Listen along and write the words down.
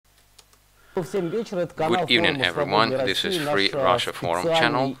Good evening, everyone. This is Free Russia Forum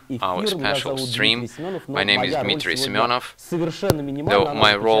channel, our special stream. My name is Dmitry Semyonov. Though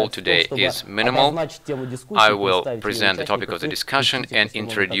my role today is minimal, I will present the topic of the discussion and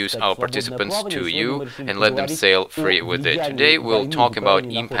introduce our participants to you and let them sail free with it. Today we'll talk about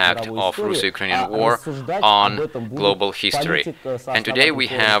impact of Russo-Ukrainian war on global history. And today we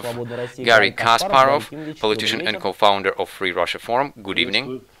have Garry Kasparov, politician and co-founder of Free Russia Forum. Good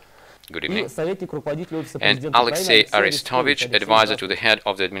evening. Good evening. And Alexey Arestovych, advisor to the head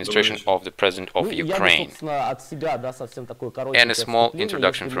of the administration of the President of Ukraine. And a small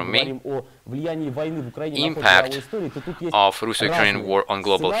introduction from me. Impact of Russo-Ukrainian war on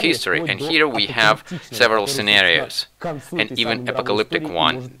global history. And here we have several scenarios, and even apocalyptic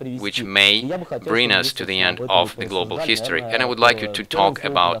one, which may bring us to the end of the global history. And I would like you to talk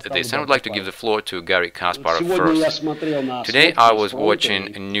about this. And I would like to give the floor to Garry Kasparov first. Today I was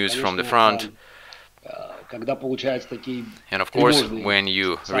watching news from the front, and of course when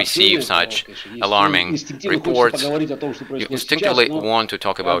you receive such alarming reports, you instinctively want to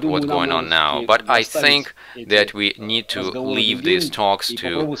talk about what's going on now. But I think that we need to leave these talks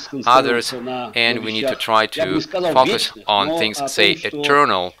to others, and we need to try to focus on things, say,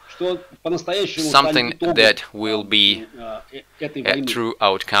 eternal, something that will be a true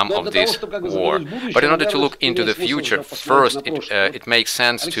outcome of this war. But in order to look into the future, first it makes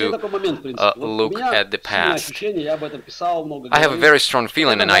sense to look at the past. I have a very strong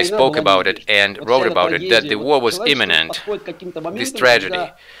feeling, and I spoke about it and wrote about it, that the war was imminent, this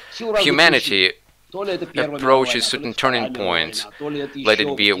tragedy. Humanity approaches certain turning points, let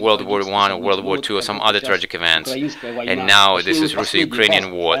it be World War I or World War II or some other tragic events. And now this is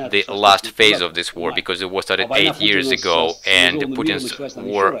Russo-Ukrainian war, the last phase of this war, because the war started 8 years ago, and Putin's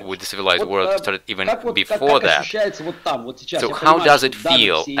war with the civilized world started even before that. So how does it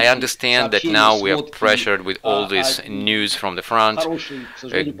feel? I understand that now we are pressured with all this news from the front,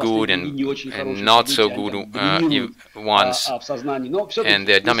 good and not so good ones, and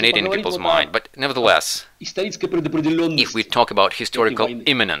they're dominating people's mind. But nevertheless, if we talk about historical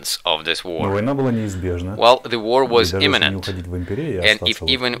imminence of this war, well, the war was imminent, and if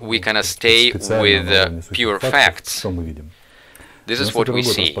even we cannot stay with pure facts, this is what we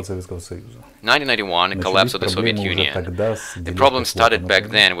see. 1991, collapse of the Soviet Union. The problem started back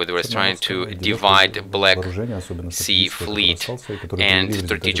then, where they were trying to divide the Black Sea Fleet and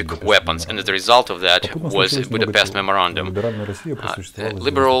strategic weapons, and the result of that was Budapest Memorandum.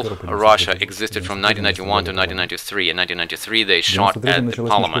 Liberal Russia existed from 1991 to 1993. In 1993, they shot at the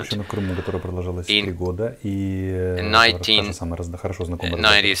parliament. In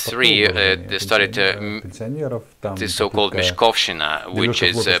 1993, they started the so-called Meshkovshchina, which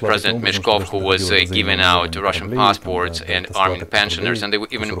is President Meshkov, who was giving out Russian passports and arming pensioners, and they were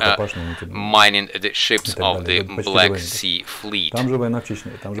even mining the ships of the Black Sea Fleet.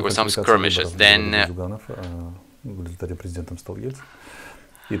 There were some skirmishes. Then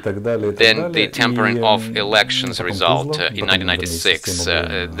the tampering of elections result in 1996,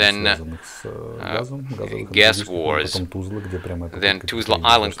 then gas wars, then Tuzla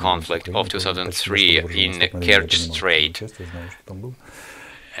Island conflict of 2003 in Kerch Strait,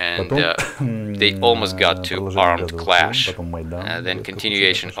 and they almost got to armed clash. Then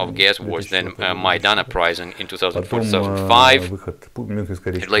continuation of gas wars, then Maidan uprising in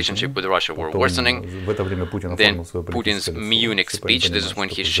 2004-2005, relationship with Russia were worsening, then Putin's Munich speech, this is when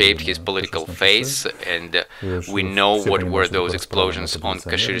he shaped his political face, and we know what were those explosions on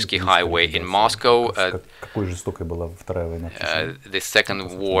Kashirsky Highway in Moscow. The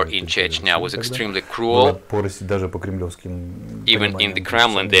second war in Chechnya was extremely cruel. Even in the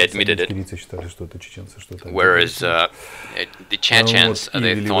Kremlin they admitted it, whereas the Chechens,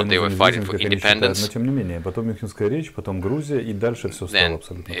 they thought they were fighting for independence. Then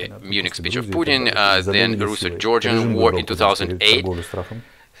Munich speech of Putin, then Russo-Georgian war in 2008.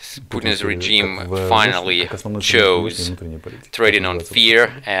 Putin's regime finally chose trading on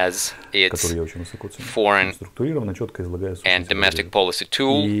fear as its foreign and domestic policy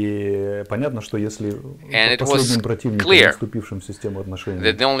tool, and it was clear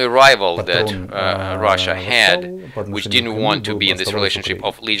that the only rival that Russia had, which didn't want to be in this relationship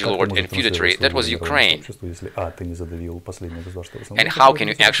of liege lord and feudatory, that was Ukraine. And how can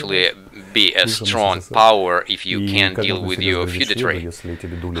you actually be a strong power if you can't deal with your feudatory?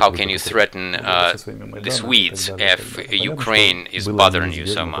 how can you threaten the Swedes if Ukraine is bothering you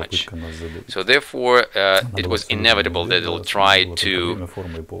so much? So therefore, it was inevitable that they'll try to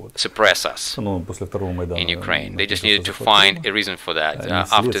suppress us in Ukraine. They just needed to find a reason for that.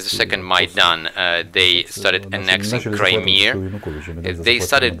 After the second Maidan, they started annexing Crimea. They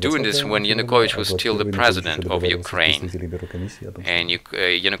started doing this when Yanukovych was still the president of Ukraine. And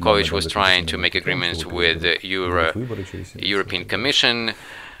Yanukovych was trying to make agreements with the European Commission.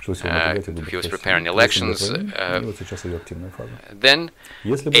 He was preparing elections. Then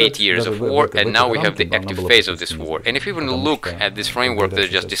 8 years of war, and now we have the active phase of this war. And if you even look at this framework that I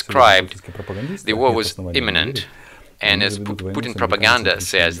just described, the war was imminent. And as Putin propaganda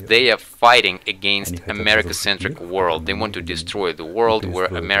says, they are fighting against America-centric world. They want to destroy the world where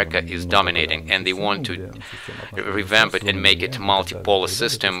America is dominating, and they want to revamp it and make it a multipolar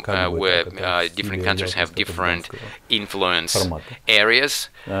system where different countries have different influence areas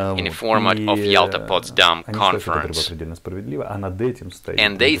in a format of Yalta-Potsdam Conference.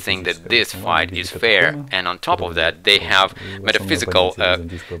 And they think that this fight is fair, and on top of that, they have metaphysical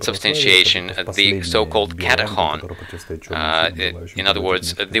substantiation, the so-called catechon. In other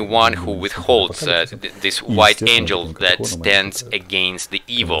words, the one who withholds this white angel that stands against the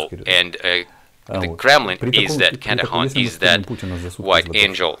evil, and the Kremlin is that catechon, is that white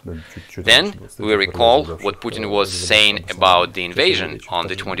angel. Then we recall what Putin was saying about the invasion on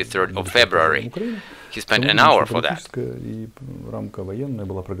the 23rd of February. He spent an hour for that.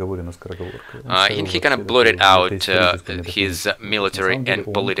 He kind of blurted out his military and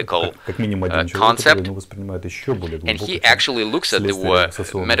political concept, and he actually looks at the war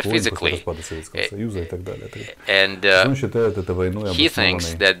metaphysically, and he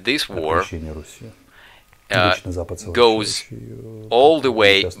thinks that this war goes all the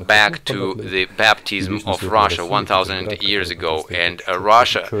way back to the baptism of Russia 1,000 years ago, and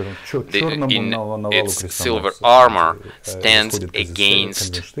Russia, in its silver armor, stands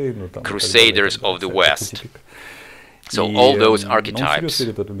against crusaders of the West. So all those archetypes,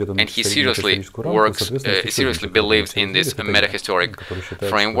 and he seriously seriously believes in this metahistoric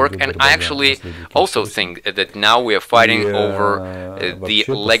framework. And I actually also think that now we are fighting over the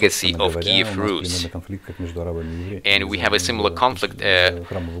legacy of Kiev Rus, and we have a similar conflict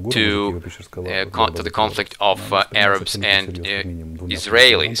to the conflict of Arabs and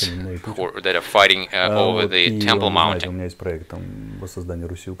Israelis that are fighting over the Temple Mountain.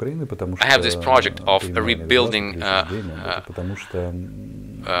 I have this project of rebuilding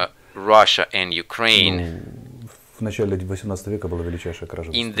Russia and Ukraine. In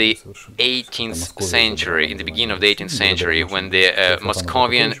the 18th century, in the beginning of the 18th century, when the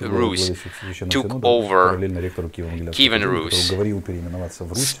Moscovian Rus took over Kievan Rus,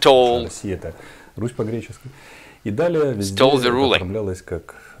 stole the ruling.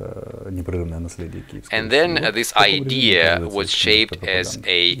 And then this idea was shaped as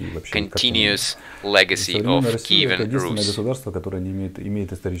a continuous legacy of Kievan Rus.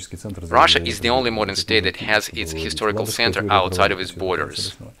 Russia is the only modern state that has its historical center outside of its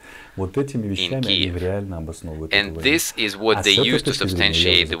borders, in Kiev. And this is what they used to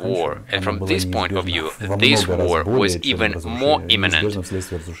substantiate the war. And from this point of view, this war was even more imminent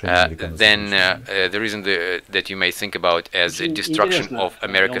than the reason that you may think about as a destruction of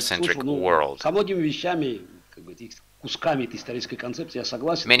America-centric world.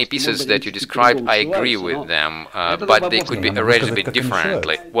 Many pieces that you described, I agree with them, but they could be arranged a bit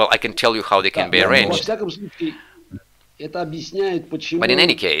differently. Well, I can tell you how they can be arranged. But in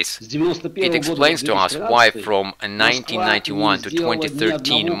any case, it explains to us why from 1991 to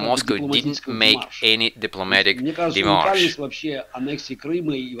 2013 Moscow didn't make any diplomatic démarche.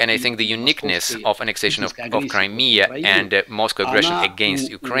 And I think the uniqueness of annexation of Crimea and Moscow aggression against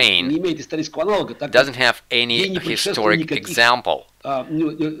Ukraine doesn't have any historic example,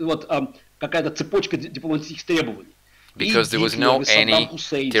 because there was no any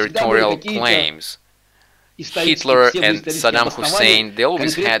territorial claims. Hitler and Saddam Hussein, they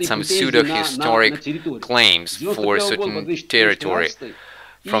always had some pseudo-historic claims for a certain territory.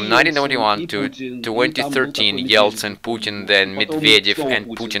 From 1991 to 2013, Yeltsin, Putin, then Medvedev and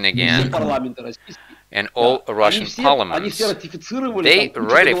Putin again, and all Russian parliaments, they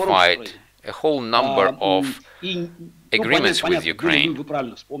ratified a whole number of agreements with Ukraine.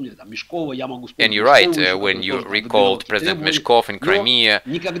 And you're right, when you recalled President Meshkov in Crimea,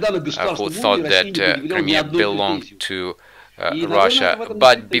 who thought that Crimea belonged to Russia,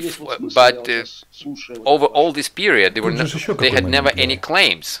 but over all this period, they had never any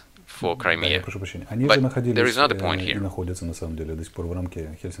claims for Crimea. But there is another point here.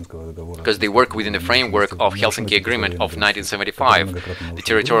 Because they work within the framework of Helsinki Agreement of 1975, the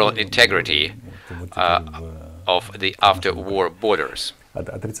territorial integrity of the after-war borders.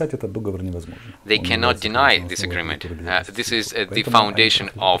 They cannot deny this agreement. This is the foundation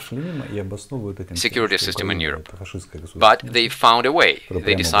of security system in Europe. But they found a way.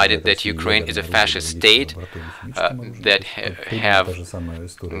 They decided that Ukraine is a fascist state that have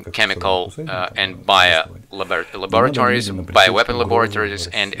chemical and laboratories, bioweapon laboratories,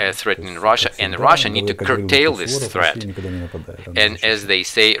 and threatening Russia. And Russia need to curtail this threat. And as they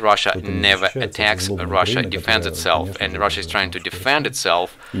say, Russia never attacks. Russia defends itself, and Russia is trying to defend itself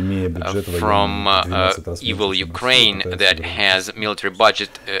from evil Ukraine that has military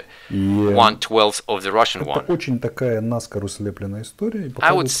budget 1/12 of the Russian one.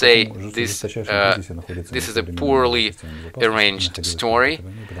 I would say this is a poorly arranged story,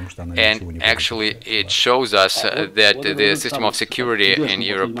 and actually it shows us that the system of security in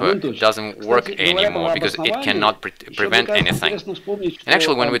Europe doesn't work anymore because it cannot prevent anything. And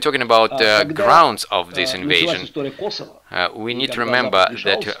actually, when we're talking about the grounds of this invasion, we need to remember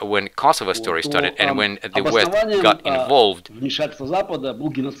that when Kosovo story started and when the West got involved,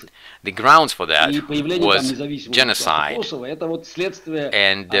 the grounds for that was genocide.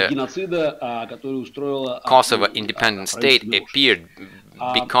 And Kosovo independent state appeared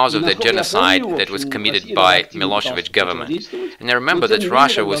because of the genocide that was committed by Milosevic government. And I remember that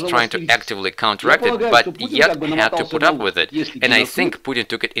Russia was trying to actively counteract it, but yet had to put up with it. And I think Putin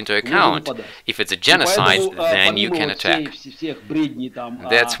took it into account. If it's a genocide, then you can attack.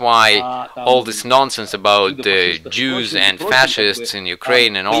 That's why all this nonsense about Jews and fascists in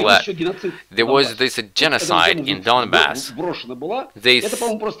Ukraine and all that, there was this genocide in Donbass. They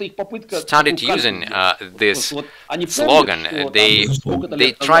started using this slogan.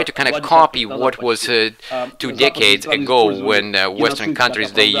 They tried to kind of copy what was 2 decades ago when Western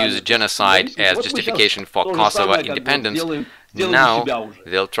countries, they used genocide as justification for Kosovo independence. Now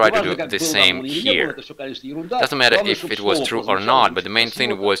they'll try to do the same here. Doesn't matter if it was true or not, but the main thing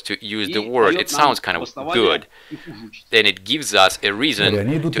was to use the word. It sounds kind of good, and it gives us a reason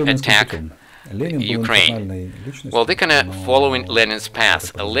to attack Ukraine. Well, they're kind of following Lenin's path.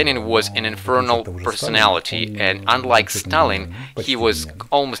 Lenin was an infernal personality, and unlike Stalin, he was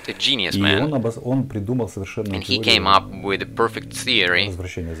almost a genius man. And he came up with a perfect theory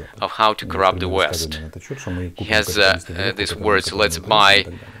of how to corrupt the West. He has these words: let's buy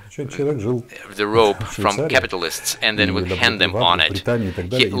the rope from capitalists and then would hand them on it.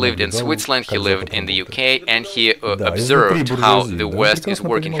 He lived in Switzerland, he lived in the UK, and he observed how the West is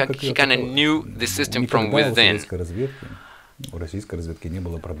working. He kind of knew the system from within.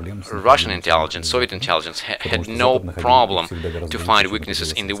 Russian intelligence, Soviet intelligence had no problem to find weaknesses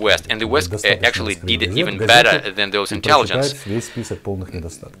in the West, and the West actually did it even better than those intelligence,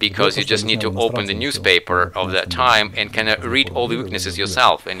 because you just need to open the newspaper of that time and kind of read all the weaknesses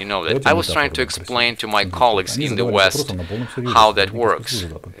yourself, and you know that. I was trying to explain to my colleagues in the West how that works.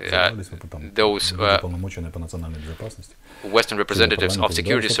 Those Western representatives of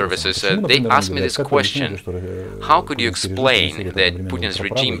security services, they asked me this question: how could you explain that Putin's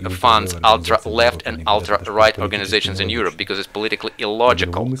regime funds ultra-left and ultra-right organizations in Europe, because it's politically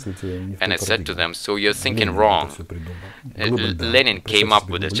illogical? And I said to them, so you're thinking wrong. Lenin came up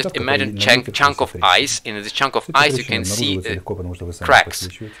with it. Just imagine chunk of ice. In this chunk of ice you can see cracks,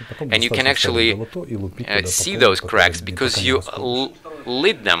 and you can actually see those cracks because you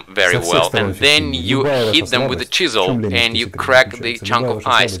lit them very well, and then you hit them with a chisel and you crack the chunk of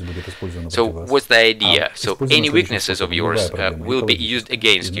ice. So what's the idea? So any weaknesses of yours will be used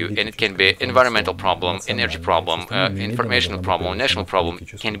against you, and it can be environmental problem, energy problem, informational problem, national problem,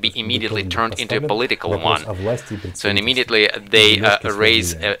 can be immediately turned into a political one. So and immediately they raise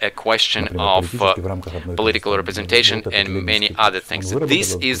a question of political representation and many other things.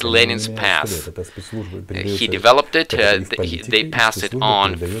 This is Lenin's path. He developed it, they passed it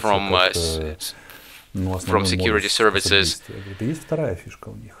on from security services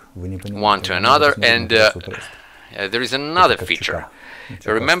one to another, and there is another feature.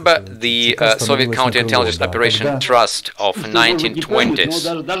 Remember the Soviet counterintelligence operation Trust of 1920s?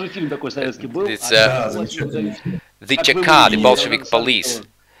 The Cheka, the Bolshevik police,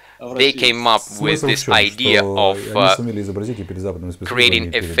 they came up with this idea of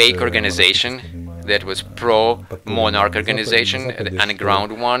creating a fake organization that was pro-monarch organization, the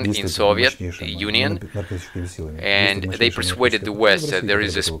underground one in Soviet Union, and they persuaded the West that there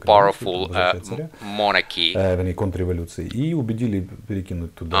is this powerful monarchy,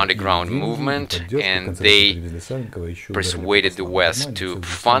 underground movement, and they persuaded the West to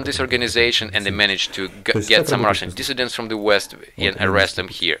fund this organization, and they managed to get some Russian dissidents from the West and arrest them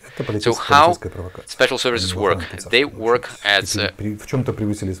here. So how special services work? They work as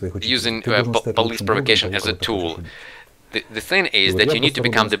using police provocation as a tool. The thing is that you need to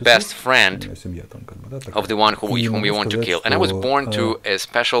become the best friend of the one whom you want to kill. And I was born to a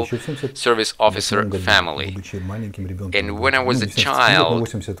special service officer family. And when I was a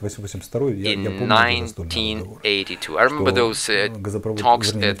child, in 1982, I remember those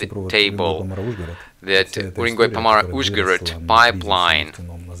talks at the table that Urengoy-Pomara-Uzhgorod pipeline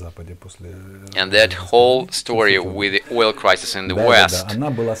and that whole story with the oil crisis in the West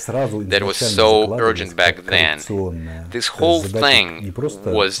that was so urgent back then. This whole thing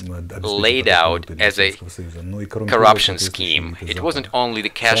was laid out as a corruption scheme. It wasn't only the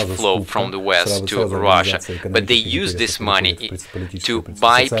cash flow from the West to Russia, but they used this money to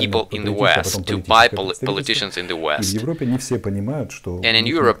buy people in the West, to buy politicians in the West. And in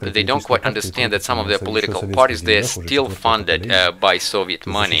Europe, they don't quite understand that some of their political parties, they're still funded by Soviet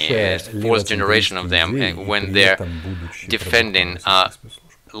money, fourth generation of them, when they're defending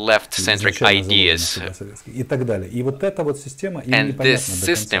left-centric ideas. And this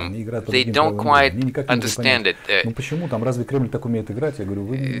system, they don't quite understand it.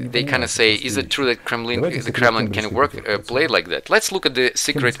 They kind of say, is it true that the Kremlin can work, play like that? Let's look at the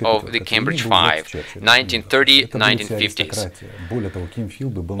secret of the Cambridge Five, 1930, 1950s.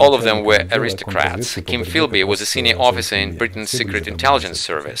 All of them were aristocrats. Kim Philby was a senior officer in Britain's Secret Intelligence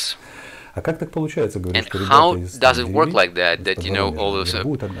Service. And how does it work like that, that, you know, all those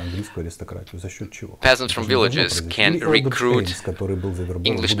peasants from villages can recruit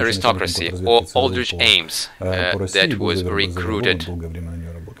English aristocracy, or Aldrich Ames that was recruited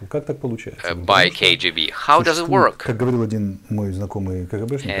by KGB? How does it work? As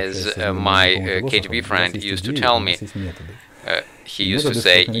my KGB friend used to tell me, he used to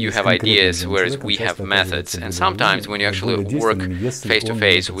say, you have ideas, whereas we have methods. And sometimes when you actually work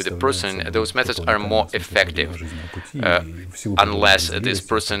face-to-face with a person, those methods are more effective, unless this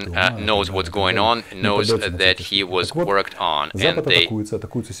person knows what's going on, knows that he was worked on, and they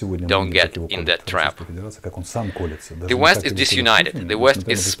don't get in that trap. The West is disunited, the West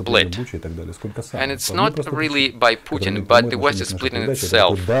is split. And it's not really by Putin, but the West is splitting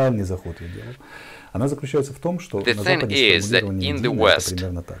itself. The thing is that in the West,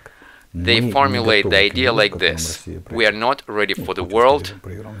 they formulate the idea like this: we are not ready for the world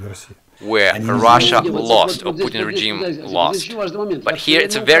where Russia lost, or Putin regime lost. But here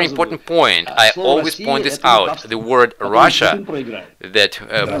it's a very important point. I always point this out. The word Russia that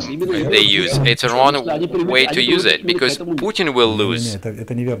they use, it's a wrong way to use it, because Putin will lose.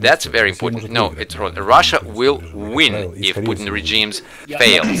 That's very important. No, it's wrong. Russia will win if Putin regime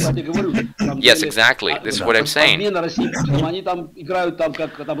fails. Yes, exactly. This is what I'm saying.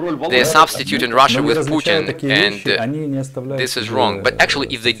 They're substituting Russia with Putin, and this is wrong. But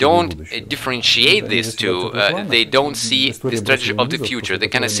actually, if they don't differentiate these two, they don't see the strategy of the future. They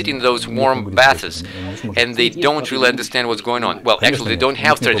kind of sit in those warm baths and they don't really understand what's going on. Well, actually, they don't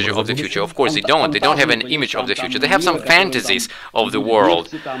have strategy of the future. Of course, they don't. They don't have an image of the future. They have some fantasies of the world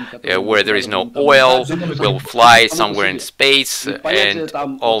where there is no oil, we'll fly somewhere in space, and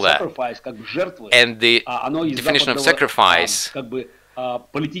all that. And the definition of sacrifice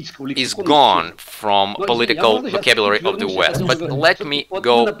is gone from political vocabulary of the West. But let me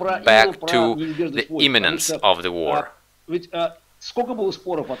go back to the imminence of the war.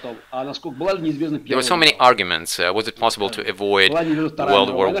 There were so many arguments. Was it possible to avoid World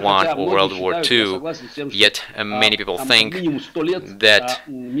War I or World War II? Yet many people think that,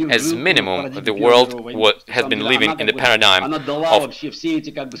 as minimum, the world has been living in the paradigm of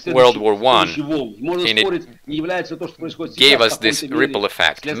World War I, and it gave us this ripple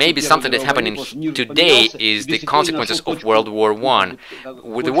effect. Maybe something that's happening today is the consequences of World War I.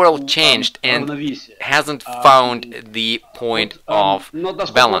 The world changed and hasn't found the point of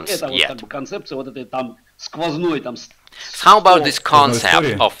balance yet. How about this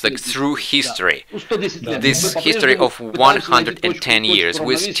concept of the through history, this history of 110 years?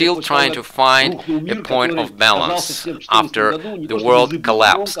 We're still trying to find a point of balance after the world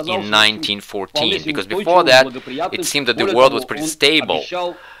collapsed in 1914, because before that it seemed that the world was pretty stable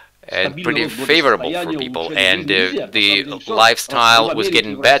and pretty favorable for people, and the lifestyle was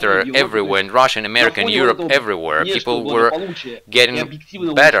getting better everywhere, in Russia, in America, in Europe, everywhere. People were getting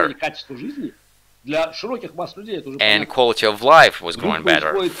better. and quality of life was going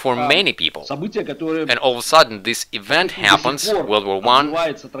better for many people. And all of a sudden, this event happens, World War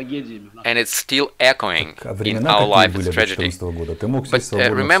I, and it's still echoing in our life with tragedy.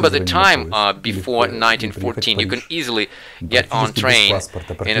 But remember the time before 1914. You can easily get on train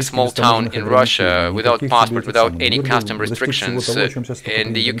in a small town in Russia without passport, without any custom restrictions,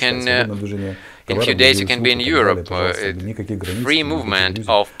 and you can, in a few days you can be in Europe. Free movement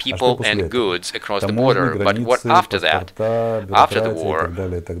of people and goods across the border. But what after that? After the war,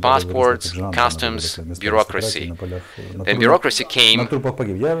 passports, customs, bureaucracy. And bureaucracy came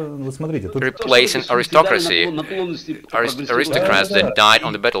replacing aristocracy, aristocrats that died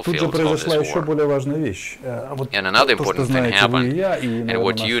on the battlefield of this war. And another important thing happened, and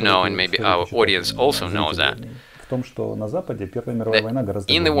what you know, and maybe our audience also knows that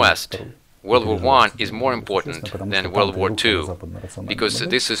in the West, World War I is more important than World War II, because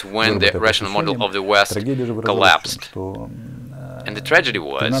this is when the rational model of the West collapsed. And the tragedy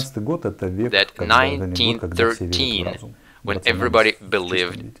was that 1913, when everybody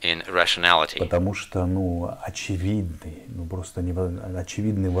believed in rationality. It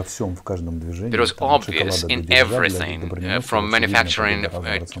was obvious in everything, from manufacturing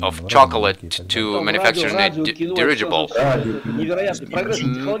of chocolate to manufacturing a dirigible.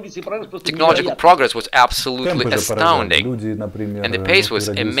 Technological progress was absolutely astounding, and the pace was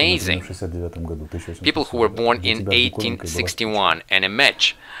amazing. People who were born in 1861 and a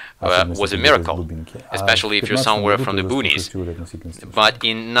match was a miracle, especially if you're somewhere from the boonies. But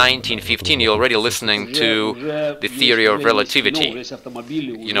in 1915, you're already listening to the theory of relativity.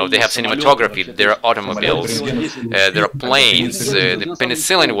 You know, they have cinematography, there are automobiles, there are planes, the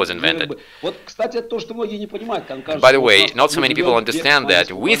penicillin was invented. By the way, not so many people understand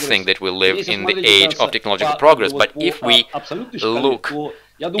that. We think that we live in the age of technological progress, but if we look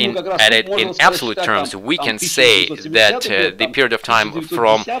at it in absolute terms, we can say that the period of time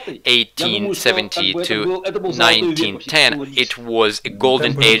from 1870 to 1910, it was a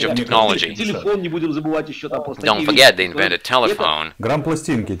golden age of technology. Don't forget, they invented telephone,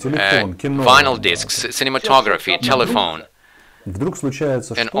 vinyl discs, cinematography, telephone.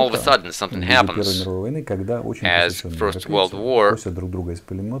 And all of a sudden something happens as First World War,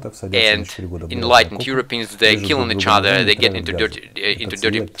 and enlightened Europeans, they're killing each other, they get into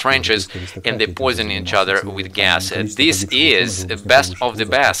dirty trenches, and they poison each other with gas. This is the best of the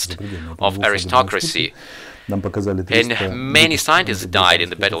best of aristocracy. And many scientists died in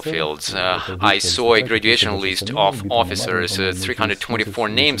the battlefields. I saw a graduation list of officers, 324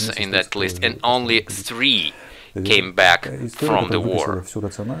 names in that list, and only 3 came back from the war.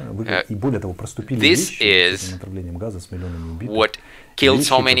 This is what killed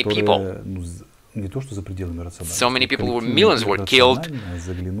so many people. So many people, millions were killed,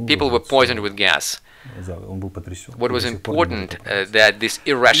 people were poisoned with gas. What was important, that this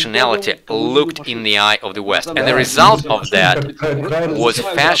irrationality looked in the eye of the West, and the result of that was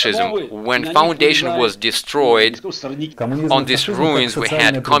fascism. When foundation was destroyed, on these ruins we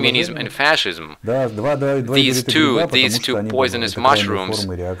had communism and fascism. These two poisonous mushrooms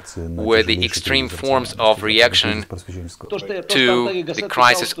were the extreme forms of reaction to the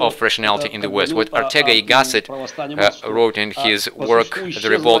crisis of rationality in the West. What Ortega y Gasset wrote in his work, The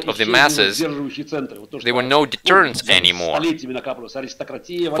Revolt of the Masses, there were no deterrents anymore.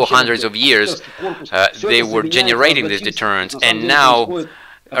 For hundreds of years, they were generating these deterrents, and now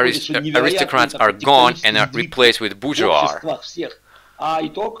aristocrats are gone and are replaced with bourgeois.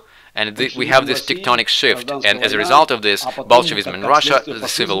 And we have this tectonic shift, and as a result of this, Bolshevism in Russia, the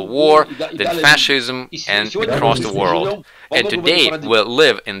Civil War, then fascism, and across the world. And today we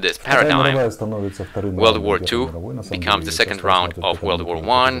live in this paradigm. World War II becomes the second round of World War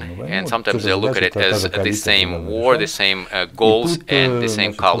I, and sometimes they look at it as the same war, the same goals, and the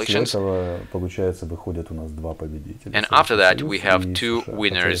same coalitions. And after that we have 2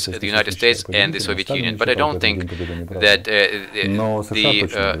 winners, the United States and the Soviet Union. But I don't think that the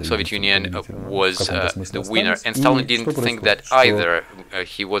Soviet Union was the winner, and Stalin didn't think that either.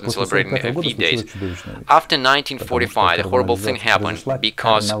 He wasn't celebrating V-days. After 1945, the horrible thing happened,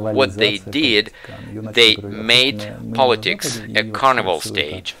 because what they did, they made politics a carnival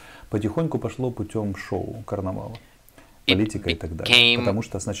stage. It became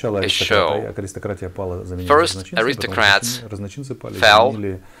a show. First, aristocrats fell,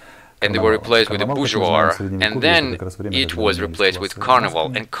 and they were replaced with the bourgeois, and then it was replaced with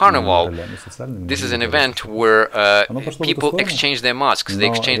carnival. And carnival, this is an event where people exchange their masks, they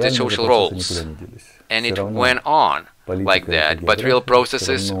exchange their social roles. And it went on like that, but real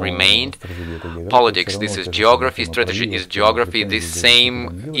processes remained. Politics, this is geography, strategy is geography, the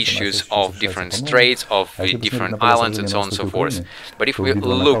same issues of different straits, of different islands, and so on and so forth. But if we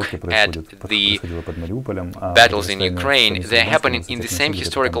look at the battles in Ukraine, they're happening in the same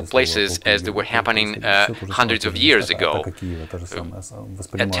historical places as they were happening hundreds of years ago.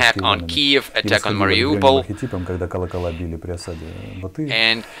 Attack on Kiev, attack on Mariupol,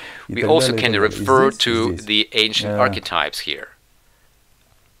 and we also can refer to the ancient archetypes here.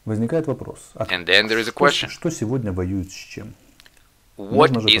 And then there is a question.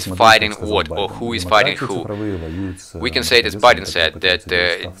 What is fighting what, or who is fighting who? We can say, as Biden said, that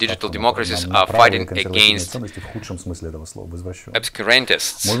digital democracies are fighting against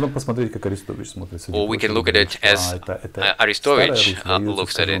obscurantists. Or we can look at it as Arestovych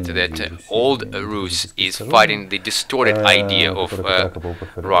looks at it, that old Rus is fighting the distorted idea of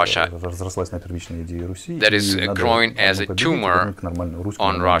Russia that is growing as a tumor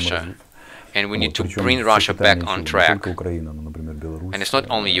on Russia. And we need to bring Russia back on track. And it's not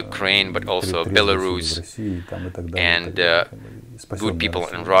only Ukraine, but also Belarus and good people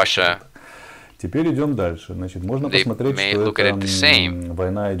in Russia. They may look at it the same.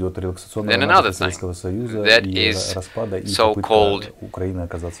 Then another thing, that is so-called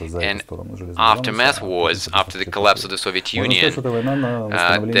an aftermath wars after the collapse of the Soviet Union,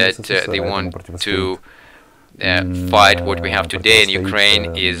 that they want to fight what we have today in Ukraine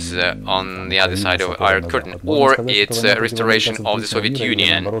is on the other side of Iron Curtain, or it's a restoration of the Soviet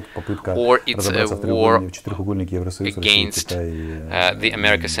Union, or it's a war against the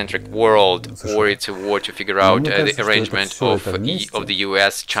America-centric world, or it's a war to figure out the arrangement of the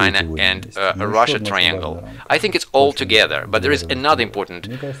US, China, and Russia triangle. I think it's all together, but there is another important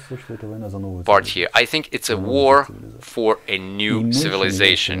part here. I think it's a war for a new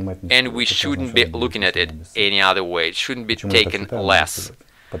civilization, and we shouldn't be looking at it any other way. It shouldn't be taken less.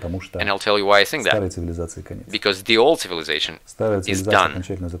 And I'll tell you why I think that. Because the old civilization is done.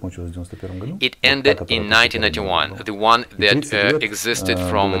 It ended in 1991, the one that existed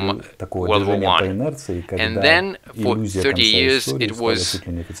from World War I. And then for 30 years it was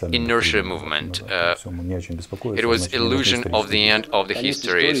inertia movement. It was illusion of the end of the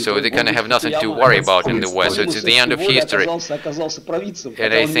history. So they kind of have nothing to worry about in the West. So it's the end of history.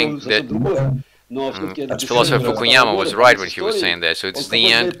 And I think that philosopher Fukuyama was right when he was saying that. So it's the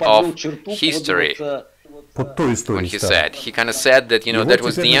end of history. When he kind of said that, that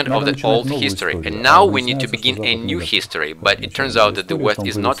was the end of the old history, and now we need to begin a new history. But it turns out that the West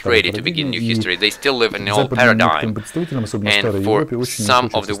is not ready to begin new history. They still live in the old paradigm. And for some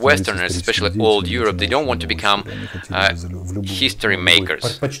of the Westerners, especially old Europe, they don't want to become history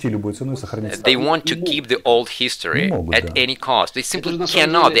makers. They want to keep the old history at any cost. They simply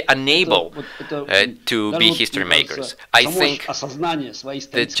cannot. They're unable to be history makers. I think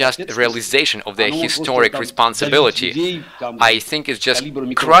that just realization of their historic responsibility, I think, is just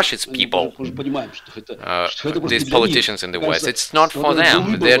crushes people, these politicians in the West. It's not for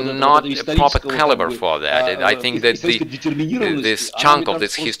them. They're not a proper caliber for that. I think that this chunk of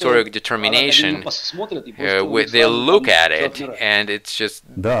this historic determination, they look at it, and it just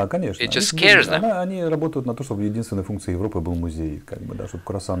scares them.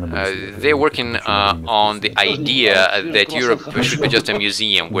 They're working on the idea that Europe should be just a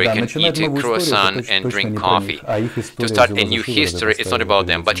museum where you can eat a croissant and drink coffee. To start a new history, it's not about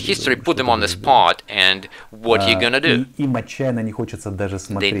them, but history put them on the spot, and what are you gonna do?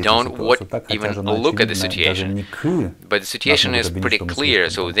 They don't even look at the situation. But the situation is pretty clear,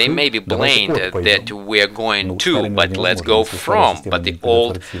 so they may be blamed that we're going to, but let's go from. But the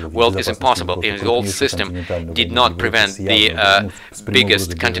old world is impossible. And the old system did not prevent the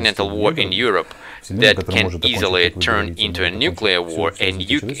biggest continental war in Europe that can easily turn into a nuclear war, and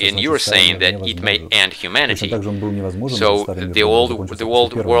you're saying that it may end humanity. So the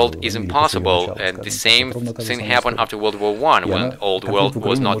old world is impossible, and the same thing happened after World War I, when the old world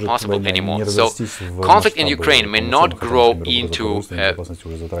was not possible anymore. So conflict in Ukraine may not grow into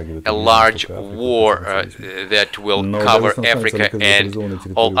a large war that will cover Africa and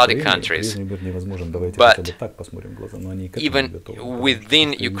all other countries. But even within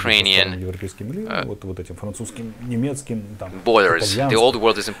Ukrainian borders, the old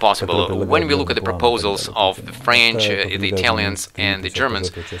world is impossible. When we look at the proposals proposals of the French, the Italians, and the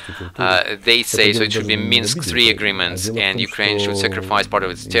Germans. They say so it should be Minsk III agreements, and Ukraine should sacrifice part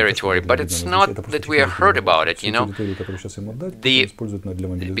of its territory. But it's not that we have heard about it, you know.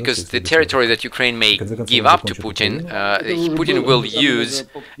 Because the territory that Ukraine may give up to Putin, Putin will use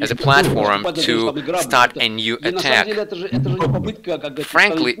as a platform to start a new attack.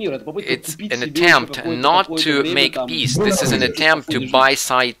 Frankly, it's an attempt not to make peace. This is an attempt to buy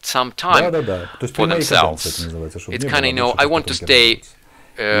some time for themselves. It's kind of, you know, I want to stay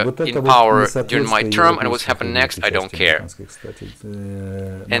in power during my term, and what's happened next, I don't care.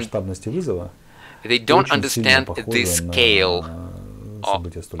 And they don't understand the scale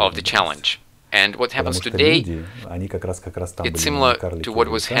of the challenge. And what happens today, it's similar to what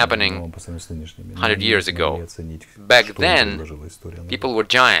was happening 100 years ago. Back then, people were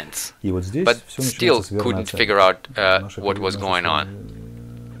giants, but still couldn't figure out what was going on.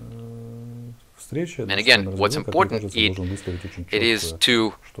 And again, what's important, it is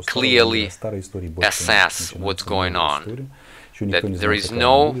to clearly assess what's going on, that there is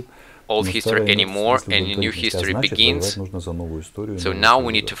no old history anymore, and a new history begins. So now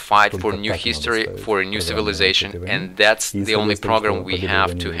we need to fight for new history, for a new civilization, and that's the only program we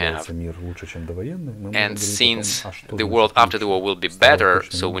have to have. And since the world after the war will be better,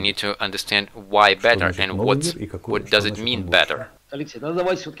 so we need to understand why better and what does it mean better.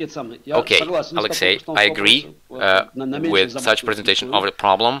 Okay, Alexey, I agree with such presentation of the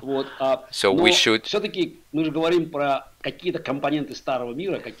problem. So we should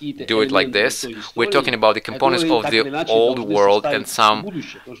do it like this. We're talking about the components of the old world and some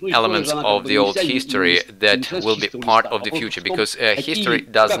elements of the old history that will be part of the future, because history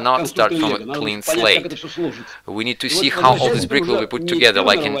does not start from a clean slate. We need to see how all this brick will be put together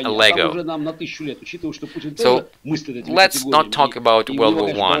like in a Lego. So let's not talk about World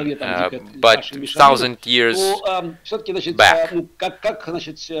War I, but 1,000 years back.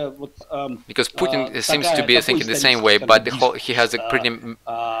 Because Putin seems to be thinking the same way, but he has a pretty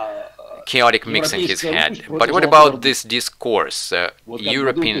chaotic mix in his head. But what about this discourse,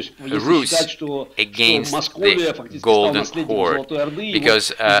 European Rus against the Golden Horde?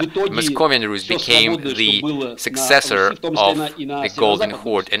 Because Moscovian Rus became the successor of the Golden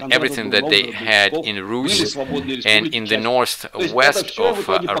Horde, and everything that they had in Rus and in the northwest of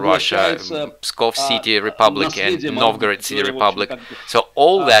Russia, Pskov City Republic and Novgorod City Republic, so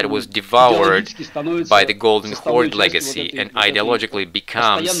all that was devoured by the Golden Horde legacy, and ideologically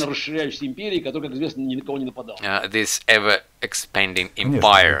becomes this ever-expanding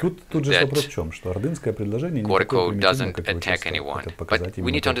empire that, quote-unquote, doesn't attack anyone. But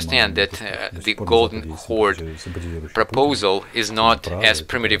we need to understand that the Golden Horde proposal is not as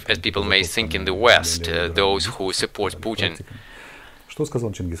primitive as people may think in the West, those who support Putin.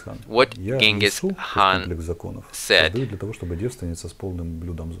 What Genghis Khan said,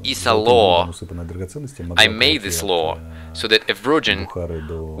 "It's a law. I made this law so that a virgin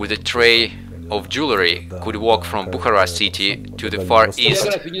with a tray of jewelry could walk from Bukhara city to the far east,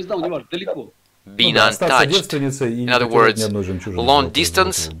 being untouched." In other words, long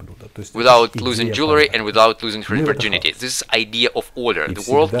distance without losing jewelry and without losing her virginity. This is idea of order. The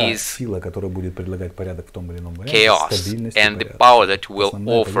world is chaos, and the power that will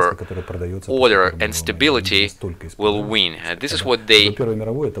offer order and stability will win. This is what they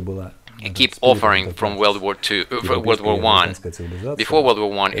keep offering from World War I. Before World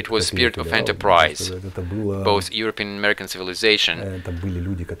War I, it was spirit of enterprise, both European and American civilization.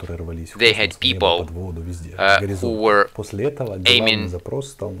 They had people who were aiming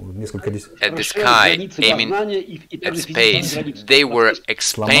at the sky, aiming at space. They were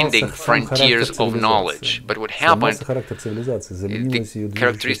expanding frontiers of knowledge. But what happened, the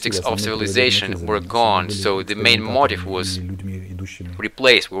characteristics of civilization were gone, so the main motive was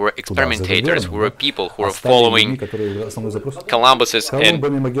replaced. We were experimentators, we were people who were following Columbuses and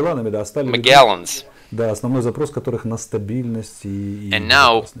Magellans. And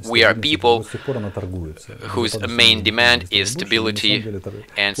now we are people whose main demand is stability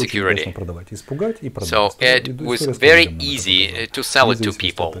and security. So it was very easy to sell it to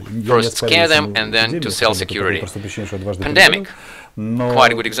people. First scare them and then to sell security. Pandemic.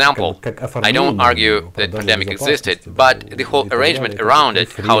 Quite a good example. I don't argue that pandemic existed, but the whole arrangement around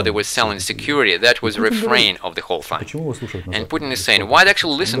it, how they were selling security, that was a refrain of the whole thing. And Putin is saying, why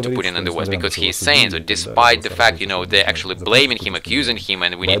actually listen to Putin in the West? Because he is saying that despite the fact, they're actually blaming him, accusing him,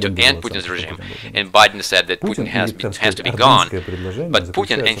 and we need to end Putin's regime. And Biden said that Putin has to be gone. But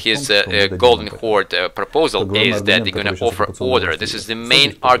Putin and his Golden Horde proposal is that they're going to offer order. This is the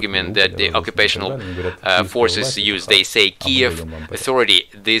main argument that the occupational forces use. They say Kiev authority,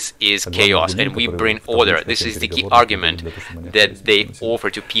 this is chaos, and we bring order. This is the key argument that they offer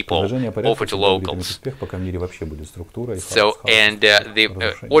to people, offer to locals. So, and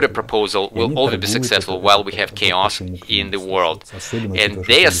the order proposal will always be successful while we have chaos in the world. And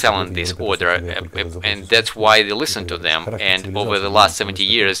they are selling this order, and that's why they listen to them. And over the last 70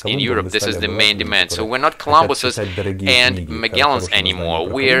 years in Europe, this is the main demand. So we're not Columbuses and Magellans anymore.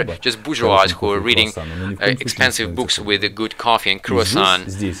 We're just bourgeois who are reading expensive books with a good coffee and croissant.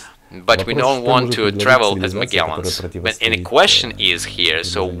 But we don't want to travel as Magellans. And the question is here,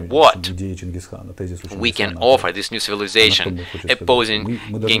 so what we can offer this new civilization opposing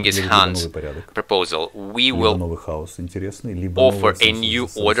Genghis Khan's proposal? We will offer a new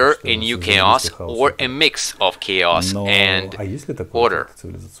order, a new chaos, or a mix of chaos and order.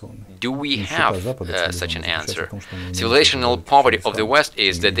 Do we have such an answer? Civilizational poverty of the West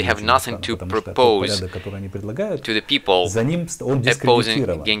is that they have nothing to propose to the people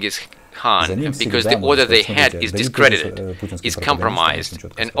opposing Genghis Khan, because the order they had is discredited, is compromised,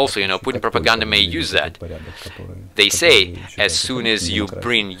 and also, you know, Putin propaganda may use that. They say, as soon as you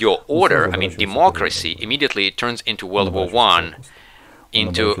bring your order, I mean democracy, immediately it turns into World War I,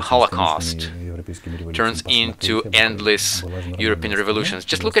 into Holocaust, turns into endless European revolutions.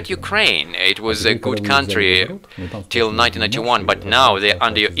 Just look at Ukraine. It was a good country till 1991, but now they're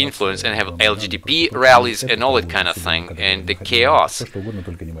under your influence and have LGBT rallies and all that kind of thing, and the chaos.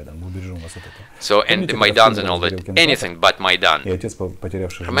 So, and the Maidans and all that, anything but Maidan.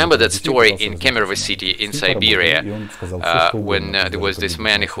 Remember that story in Kemerovo city in Siberia, when there was this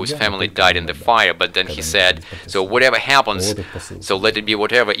man whose family died in the fire, but then he said, so whatever happens, so let it be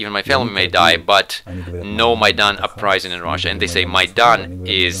whatever, even my family may die, but no Maidan uprising in Russia. And they say Maidan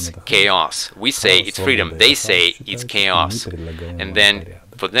is chaos. We say it's freedom, they say it's chaos. And then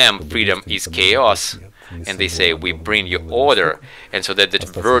for them, freedom is chaos. And they say, we bring you order, and so that the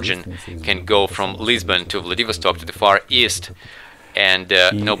virgin can go from Lisbon to Vladivostok to the Far East, and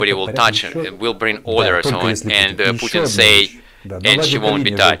nobody will touch her. We'll bring order, so on. And Putin say, and she won't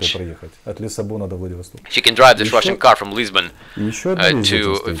be touched. She can drive this Russian car from Lisbon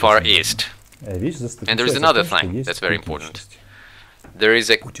to Far East. And there is another thing that's very important. There is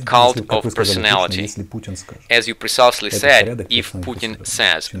a cult of personality. As you precisely said, if Putin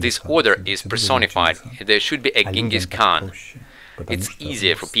says this order is personified, there should be a Genghis Khan. It's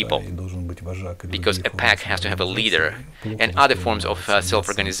easier for people, because a pack has to have a leader, and other forms of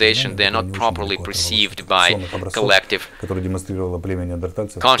self-organization, they are not properly perceived by collective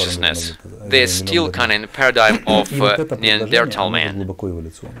consciousness. They're still kind of in the paradigm of Neanderthal man.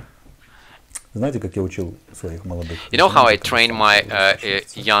 You know how I trained my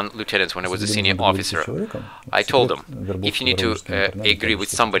young lieutenants when I was a senior officer? I told them, if you need to agree with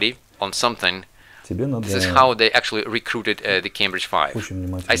somebody on something, this is how they actually recruited the Cambridge Five.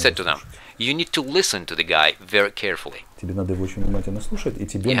 I said to them, you need to listen to the guy very carefully. You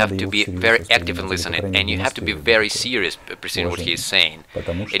have to be very active in listening, and you have to be very serious perceiving what he is saying,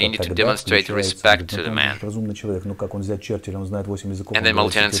 and you need to demonstrate respect to the man. And then my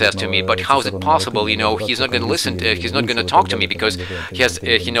lieutenant says to me, but how is it possible, you know, he's not going to listen, he's not going to talk to me because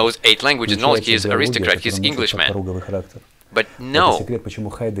he knows 8 languages, no, he's aristocrat, he's Englishman. But no,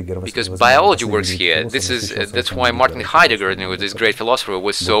 because biology works here. That's why Martin Heidegger, this great philosopher,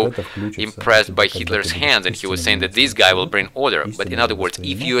 was so impressed by Hitler's hands, and he was saying that this guy will bring order. But in other words,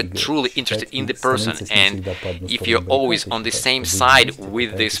 if you are truly interested in the person, and if you're always on the same side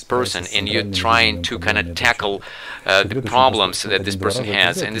with this person, and you're trying to kind of tackle the problems that this person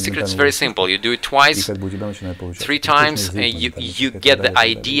has, and the secret is very simple. You do it twice, 3 times, and you get the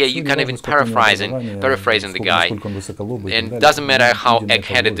idea. You kind of even paraphrasing the guy. And it doesn't matter how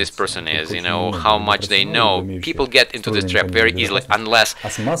egg-headed this person is, you know, how much they know. People get into this trap very easily unless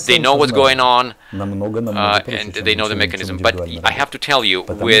they know what's going on and they know the mechanism. But I have to tell you,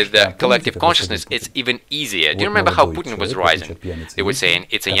 with collective consciousness, it's even easier. Do you remember how Putin was rising? They were saying,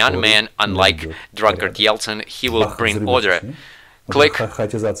 it's a young man, unlike drunkard Yeltsin, he will bring order. Click,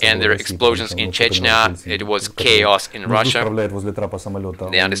 and there are explosions in Chechnya. It was chaos in Russia.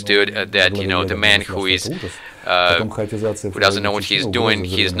 They understood that, you know, the man who doesn't know what he's doing,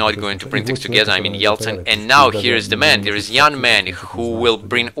 he's not going to bring things together. I mean, Yeltsin. And now here's the man. There is a young man who will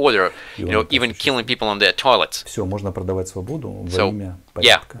bring order, you know, even killing people on their toilets. So,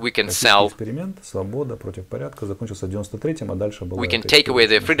 yeah, we can sell. We can take away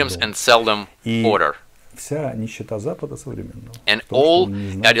their freedoms and sell them order. And all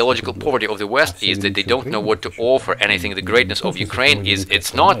ideological poverty of the West is that they don't know what to offer. And I think the greatness of Ukraine is,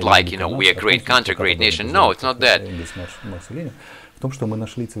 it's not like, you know, we are a great country, great nation. No, it's not that.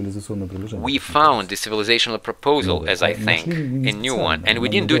 We found the civilizational proposal, as I think, a new one, and we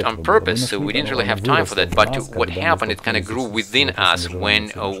didn't do it on purpose, so we didn't really have time for that. But what happened, it kind of grew within us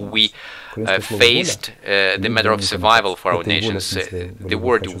when we faced the matter of survival for our nations. The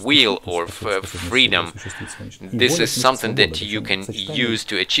word will or freedom, this is something that you can use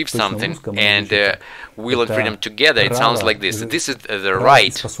to achieve something, and will and freedom together, it sounds like this. This is the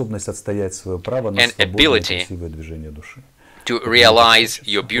right and ability to realize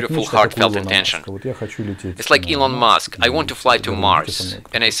your beautiful, heartfelt intention. It's like Elon Musk. I want to fly to Mars,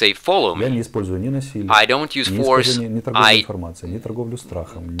 and I say, follow me. I don't use force. I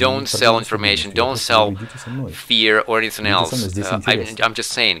don't sell information, don't sell fear or anything else. I'm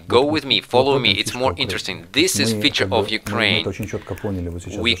just saying, go with me, follow me. It's more interesting. This is feature of Ukraine.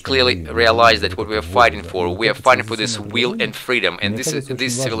 We clearly realize that what we are fighting for this will and freedom, and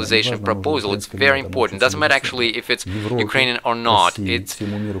this civilization proposal. It's very important. Doesn't matter actually if it's Ukrainian or not. It's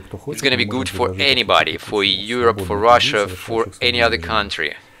going to be good for anybody, for Europe, for Russia, for any other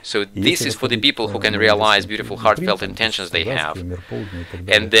country. So this is for the people who can realize beautiful, heartfelt intentions they have.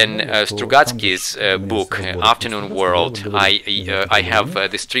 And then Strugatsky's book, Afternoon World, I have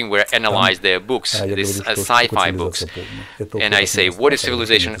the stream where I analyze their books, these sci-fi books. And I say, what is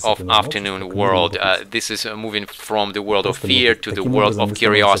civilization of Afternoon World? This is moving from the world of fear to the world of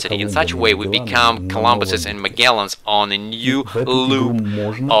curiosity. In such a way, we become Columbuses and Magellans on a new loop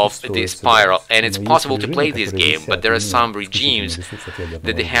of the spiral. And it's possible to play this game, but there are some regimes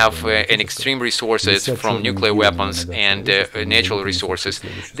that they have extreme resources from nuclear weapons and natural resources.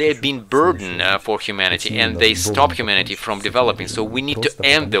 They've been burden for humanity, and they stop humanity from developing. So we need to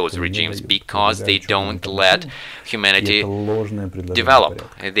end those regimes because they don't let humanity develop.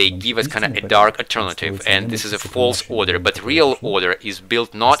 They give us kind of a dark alternative, and this is a false order. But real order is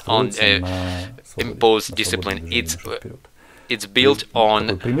built not on imposed discipline. It's built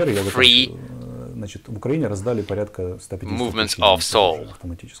on free movements of soul.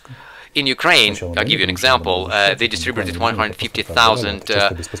 In Ukraine, I'll give you an example, they distributed 150,000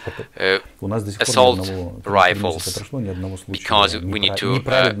 assault rifles because we need to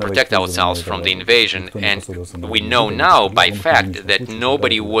protect ourselves from the invasion, and we know now by fact that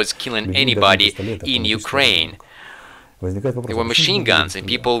nobody was killing anybody in Ukraine. They were machine guns, and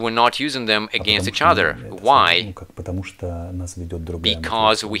people were not using them against each other. Why?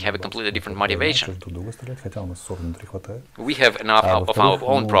 Because we have a completely different motivation. We have enough of our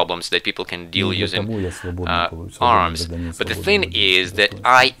own problems that people can deal using arms. But the thing is that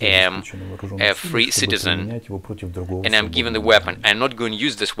I am a free citizen, and I'm given the weapon. I'm not going to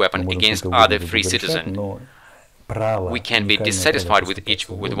use this weapon against other free citizens. We can be dissatisfied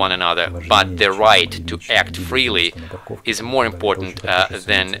with one another, but the right to act freely is more important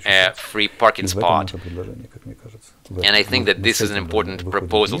than a free parking spot. And I think that this is an important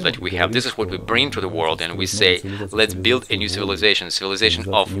proposal that we have. This is what we bring to the world, and we say, let's build a new civilization, civilization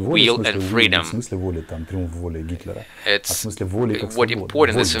of will and freedom. It's what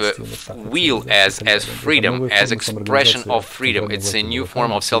important is will as freedom, as expression of freedom. It's a new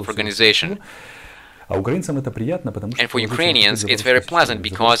form of self-organization. And for Ukrainians, it's very pleasant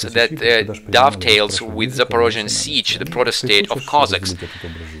because that dovetails with Zaporozhian siege, the proto-state of Cossacks.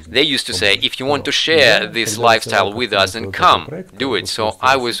 They used to say, if you want to share this lifestyle with us, then come, do it. So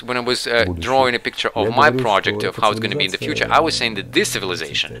when I was drawing a picture of my project, of how it's going to be in the future, I was saying that this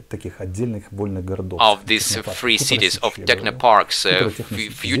civilization of these free cities, of technoparks,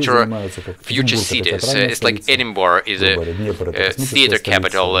 future cities, it's like Edinburgh is a theater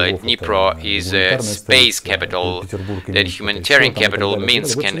capital, Dnipro is a space capital, that humanitarian capital,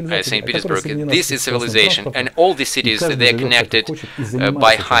 Minsk and St. Petersburg. This is civilization, and all these cities, they're connected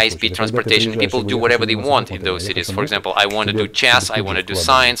by high-speed transportation. People do whatever they want in those cities. For example, I want to do chess, I want to do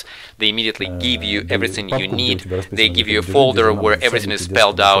science. They immediately give you everything you need. They give you a folder where everything is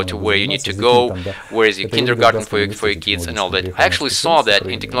spelled out, where you need to go, where is your kindergarten for your kids, and all that. I actually saw that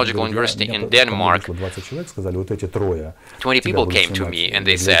in Technological University in Denmark. 20 people came to me and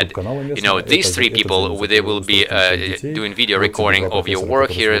they said, you know, these 3 people, they will be doing video recording of your work.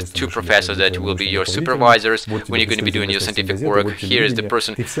 Here are 2 professors that will be your supervisors when you're going to be doing your scientific work. Here is the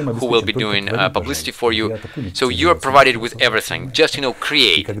person who will be doing publicity for you. So you're provided with everything. Just, you know,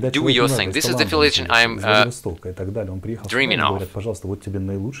 create, do your thing. This is the civilization I'm dreaming of.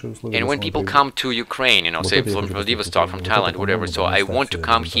 And when people come to Ukraine, you know, say from Vladivostok, from Thailand, whatever, so I want to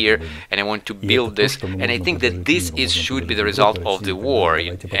come here and I want to build this, and I think that this should be the result of the war,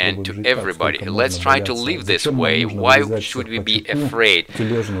 and to everybody. Let's try to live this way. Why should we be afraid?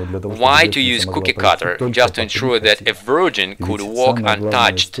 Why to use cookie cutter just to ensure that a virgin could walk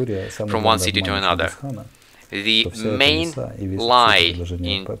untouched from one city to another? The main lie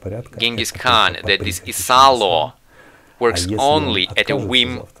in Genghis Khan that this Issa law works only at a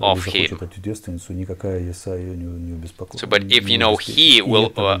whim of him. So, but if he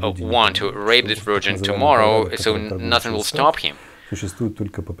will want to rape this virgin tomorrow, so nothing will stop him. So,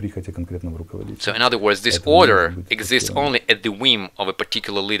 in other words, this order exists only at the whim of a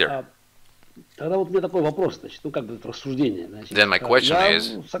particular leader. Then my question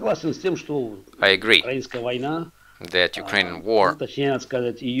is, I agree that Ukrainian war,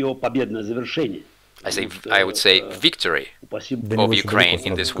 I would say victory of Ukraine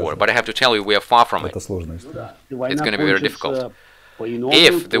in this war, but I have to tell you we are far from it. It's going to be very difficult.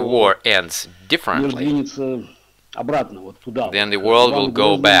 If the war ends differently, then the world will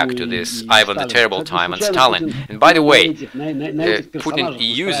go back to this Ivan the Terrible time and Stalin. And by the way, Putin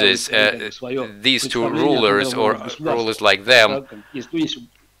uses these two rulers or rulers like them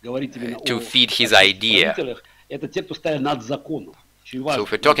to feed his idea. So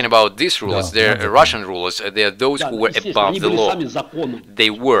if we're talking about these rulers, they're Russian rulers, they're those who were above the law. They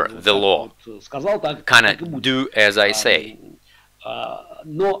were the law. Kind of do as I say.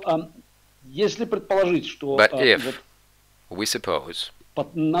 But if we suppose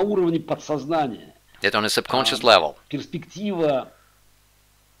that on a subconscious level,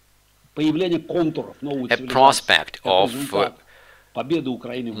 a prospect of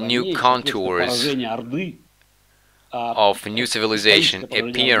new contours of new civilization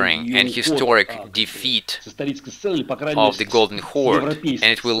appearing and historic defeat of the Golden Horde, and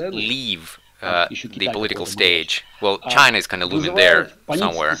it will leave the political stage. Well, China is kind of looming there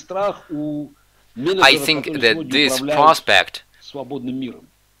somewhere. I think that this prospect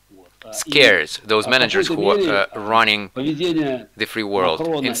scares those managers who are running the free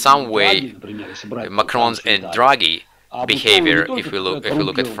world. In some way, Macron's and Draghi behavior, if we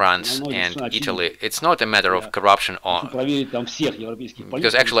look at France and Italy, it's not a matter of corruption,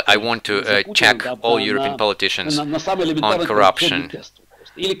 because actually I want to check all European politicians on corruption.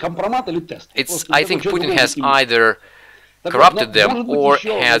 I think Putin has either corrupted them or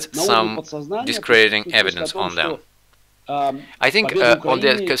has some discrediting evidence on them. I think on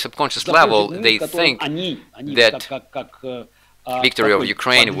the subconscious level they think that victory of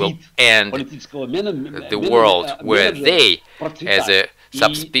Ukraine will end the world where they, as a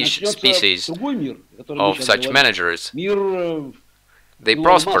subspecies of such managers, they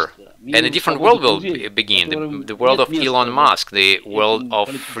prosper. And a different world will begin, the world of Elon Musk, the world of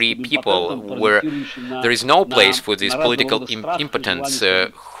free people, where there is no place for these political impotents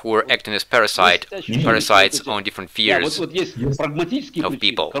who are acting as parasites on different fears of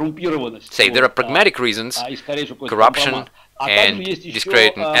people. Say, there are pragmatic reasons, corruption and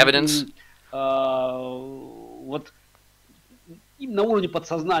discrediting evidence,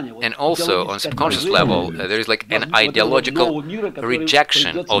 and also on subconscious level there is like an ideological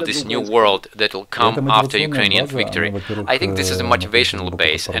rejection of this new world that will come after Ukrainian victory. I think this is a motivational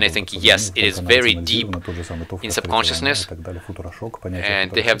base, and I think yes, it is very deep in subconsciousness,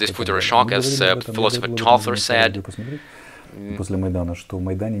 and they have this future shock, as philosopher Toffler said.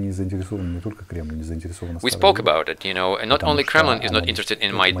 We spoke about it, and not only Kremlin is not interested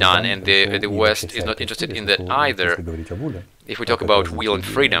in Maidan, and the West is not interested in that either. If we talk about will and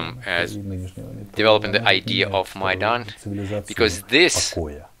freedom as developing the idea of Maidan, because this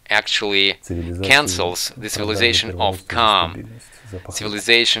actually cancels the civilization of calm,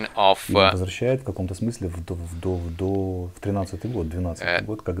 civilization of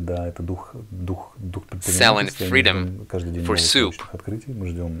selling freedom for soup.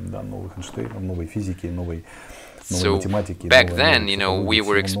 So back then, we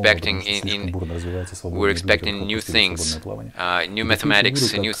were expecting new things, new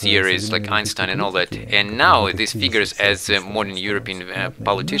mathematics, new theories like Einstein and all that. And now these figures, as modern European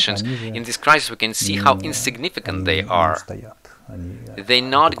politicians, in this crisis we can see how insignificant they are. They're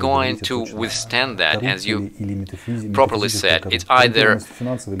not going to withstand that, as you properly said. It's either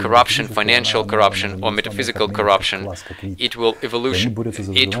corruption, financial corruption, or metaphysical corruption. It will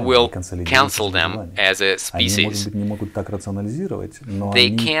cancel them as a species.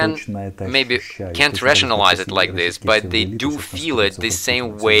 They can't rationalize it like this, but they do feel it the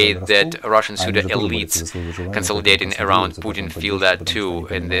same way that Russian pseudo elites consolidating around Putin feel that too,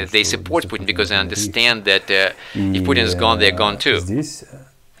 and they support Putin because they understand that if Putin is gone, they're gone too.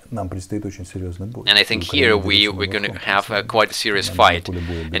 And I think here we're going to have quite a serious fight.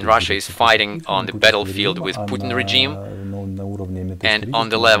 And Russia is fighting on the battlefield with Putin regime, and on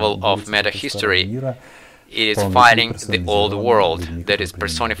the level of meta-history, it is fighting the old world that is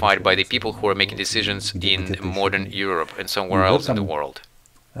personified by the people who are making decisions in modern Europe and somewhere else in the world.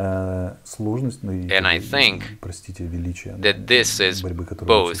 And I think that this is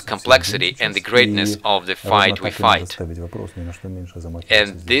both complexity and the greatness of the fight we fight.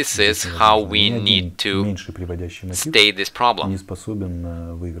 And this is how we need to state this problem.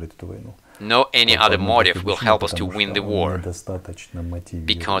 No any other motive will help us to win the war,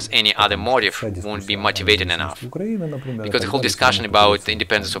 because any other motive won't be motivated enough. Because the whole discussion about the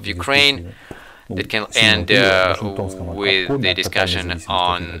independence of Ukraine, that can end with the discussion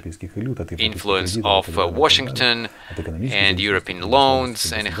on influence of Washington and European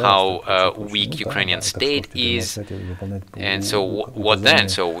loans and how weak Ukrainian state is. And so what then?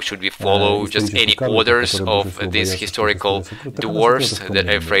 So should we follow just any orders of these historical dwarfs that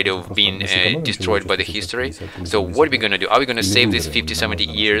are afraid of being destroyed by the history? So what are we going to do? Are we going to save these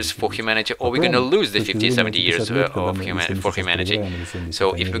 50-70 years for humanity, or are we going to lose the 50-70 years for humanity?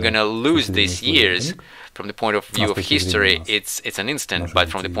 So if we're going to lose this year, from the point of view of history, it's an instant, but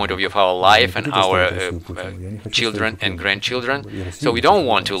from the point of view of our life and our children and grandchildren, so we don't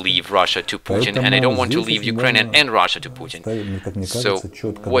want to leave Russia to Putin, and I don't want to leave Ukraine and Russia to Putin. So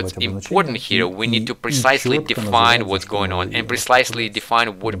what's important here, we need to precisely define what's going on and precisely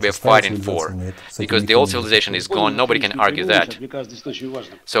define what we're fighting for, because the old civilization is gone, nobody can argue that.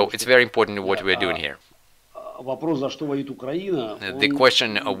 So it's very important what we're doing here. The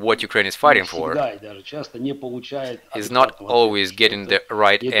question of what Ukraine is fighting for is not always getting the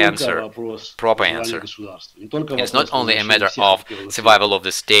right answer, proper answer. It's not only a matter of survival of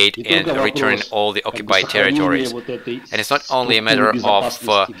the state and returning all the occupied territories. And it's not only a matter of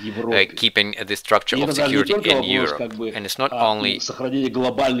keeping the structure of security in Europe. And it's not only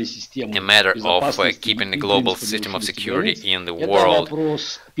a matter of keeping the global system of security in the world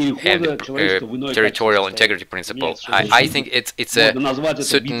and the territorial integrity principle. I think it's a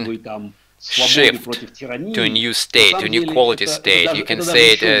certain shift to a new state, to a new quality state. You can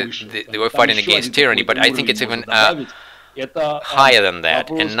say they were fighting against tyranny, but I think it's even higher than that,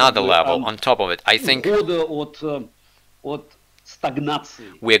 another level on top of it. I think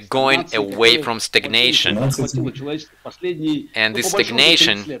we're going away from stagnation, and this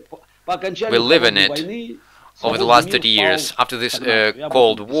stagnation, we live in it. Over the last 30 years, after this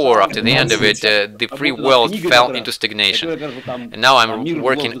Cold War, after the end of it, the free world fell into stagnation. And now I'm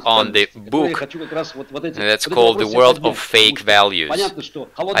working on the book that's called The World of Fake Values.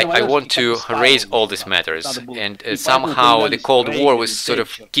 I want to raise all these matters, and somehow the Cold War was sort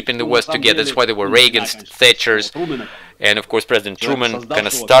of keeping the West together. That's why there were Reagans, Thatchers, and of course President Truman kind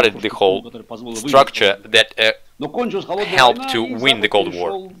of started the whole structure that helped to win the Cold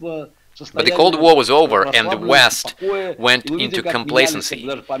War. But the Cold War was over, and the West went into complacency.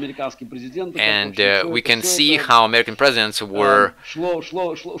 And we can see how American presidents were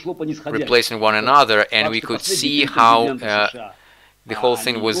replacing one another, and we could see how the whole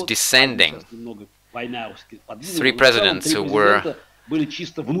thing was descending. 3 presidents were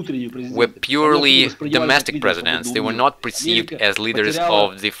purely domestic presidents. They were not perceived as leaders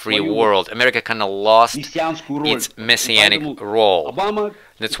of the free world. America kind of lost its messianic role.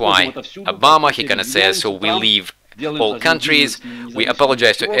 That's why Obama, he kind of says, so we leave all countries, we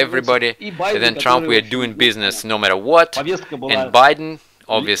apologize to everybody, and then Trump, we are doing business no matter what, and Biden,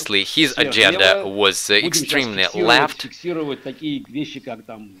 obviously, his agenda was extremely left.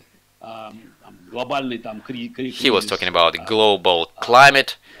 He was talking about the global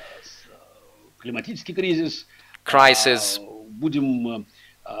climate crisis,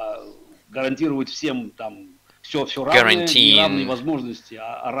 guaranteeing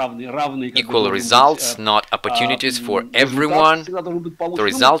equal results, not opportunities for everyone. The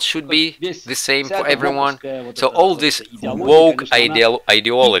results should be the same for everyone. So all this woke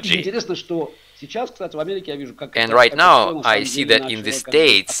ideology. And right now, I see that in the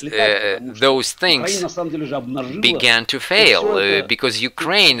States, those things began to fail, because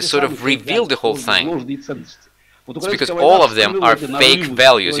Ukraine sort of revealed the whole thing. It's because all of them are fake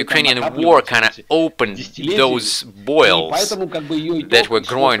values. Ukrainian war kind of opened those boils that were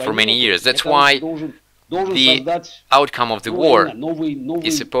growing for many years. That's why the outcome of the war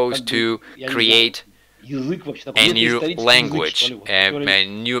is supposed to create a new language, a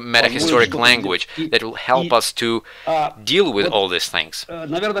new meta-historic language that will help us to deal with all these things.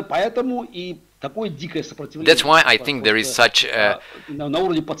 That's why I think there is such a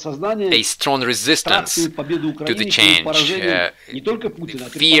strong resistance to the change,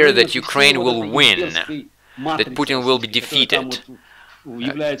 fear that Ukraine will win, that Putin will be defeated.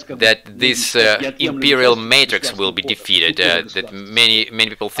 that this imperial matrix will be defeated. That many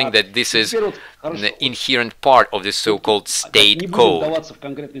people think that this is the inherent part of the so-called state code.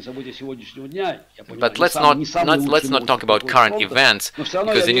 But let's not talk about current events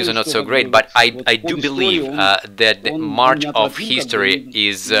because the news are not so great. But I do believe that the march of history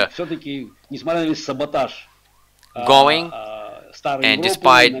is going. And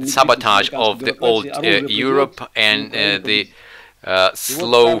despite sabotage of the old Europe and the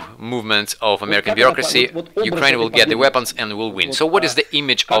slow movements of American bureaucracy, Ukraine will get the weapons and will win. So what is the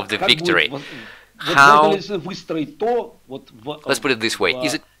image of the victory? How, let's put it this way,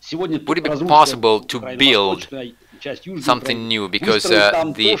 would it be possible to build something new, because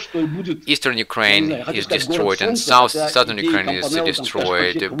the eastern Ukraine is destroyed and southern Ukraine is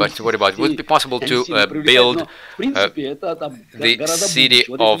destroyed, but what about, would it be possible to build the city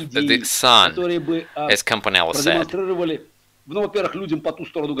of the sun, as Campanella said?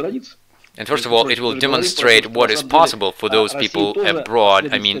 And first of all, it will demonstrate what is possible for those people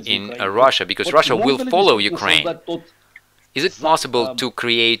abroad, I mean in Russia, because Russia will follow Ukraine. Is it possible to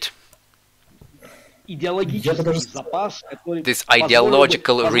create this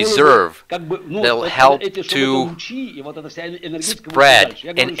ideological reserve that will help to spread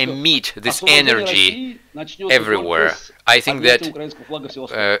and emit this energy everywhere? I think that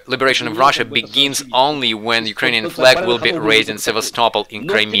liberation of Russia begins only when the Ukrainian flag will be raised in Sevastopol in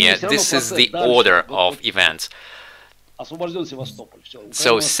Crimea. This is the order of events.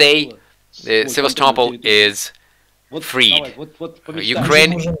 So say Sevastopol is freed.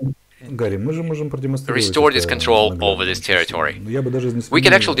 Ukraine restored its control over this territory. We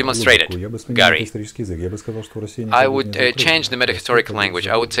can actually demonstrate it, Garry. I would change the metahistorical language.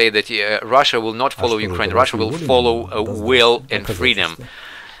 I would say that Russia will not follow Ukraine. Russia will follow will and freedom.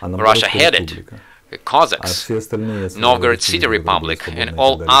 Russia had it. Cossacks, Novgorod City Republic, and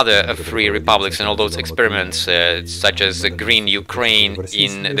all other free republics, and all those experiments, such as the Green Ukraine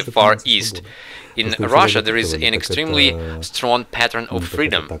in the Far East. In Russia, there is an extremely strong pattern of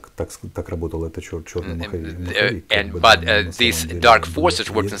freedom. But these dark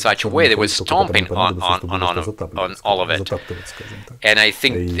forces worked in such a way they were stomping on all of it. And I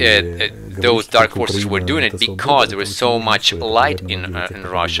think those dark forces were doing it because there was so much light in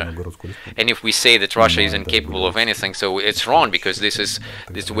Russia. And if we say that Russia is incapable of anything, so it's wrong, because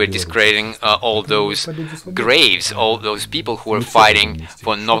we're discrediting all those graves, all those people who were fighting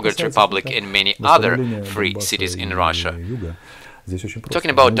for Novgorod Republic and many other free cities in Russia.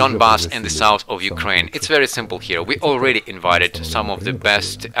 Talking about Donbass and the south of Ukraine, it's very simple here. We already invited some of the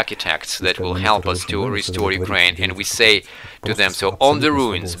best architects that will help us to restore Ukraine, and we say to them, so on the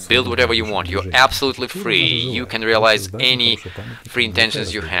ruins, build whatever you want, you're absolutely free, you can realize any free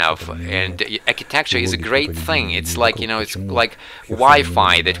intentions you have, and architecture is a great thing. It's like, you know, it's like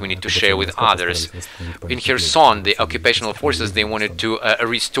Wi-Fi that we need to share with others. In Kherson, the occupational forces, they wanted to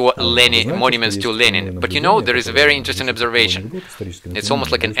restore monuments to Lenin, but you know, there is a very interesting observation. It's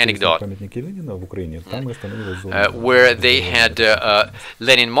almost like an anecdote, where they had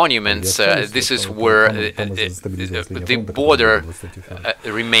Lenin monuments. This is where the border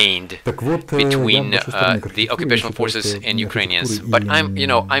remained between the occupational forces and Ukrainians. But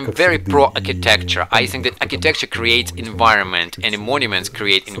I'm very pro-architecture. I think that architecture creates environment, and monuments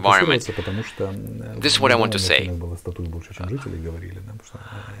create environment. This is what I want to say.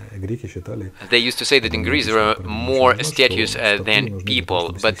 They used to say that in Greece there are more statues than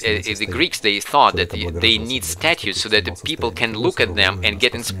people, but the Greeks, they thought that they need statues so that the people can look at them and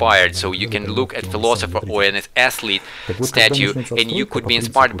get inspired. So you can look at a philosopher or an athlete statue and you could be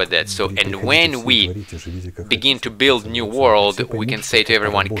inspired by that. So, and when we begin to build new world, we can say to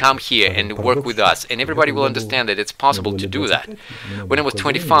everyone, come here and work with us, and everybody will understand that it's possible to do that. When I was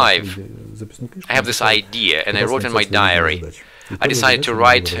 25, I have this idea, and I wrote in my diary. I decided to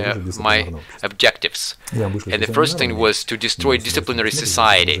write my objectives, and the first thing was to destroy disciplinary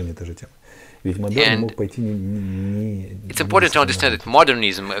society. And it's important to understand that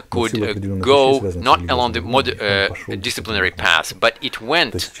modernism could go not along the disciplinary path, but it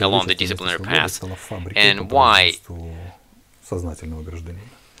went along the disciplinary path. And why?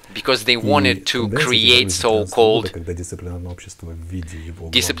 Because they wanted to create so-called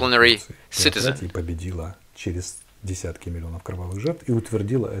disciplinary citizen.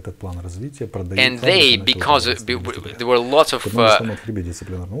 And they, because there were lots of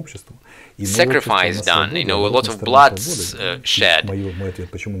sacrifice done, lots of blood shed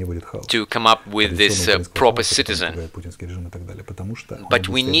to come up with this proper citizen. But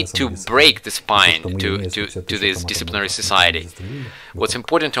we need to break the spine to this disciplinary society. What's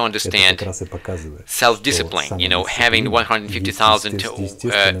important to understand, self-discipline, having 150,000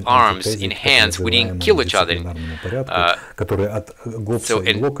 arms in hands, we didn't kill each other.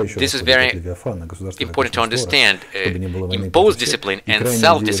 This is very important to understand, impose discipline and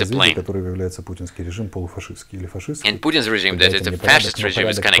self-discipline. And Putin's regime, that is a fascist regime,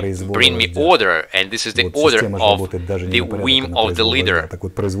 is kind of bring me order, and this is the order of the whim of the leader.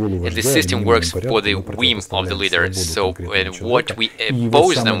 And the system works for the whim of the leader. So what we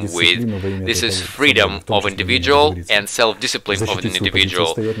oppose them with, this is freedom of individual and self-discipline of an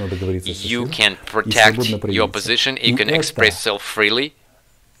individual. You can protect your position, you can express yourself freely.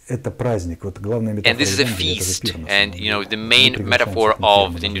 And this is a feast, and the main metaphor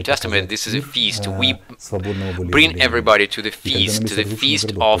of the New Testament, this is a feast. We bring everybody to the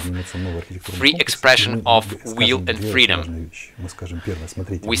feast of free expression of will and freedom.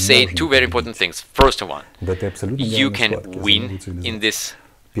 We say two very important things. First one, you can win in this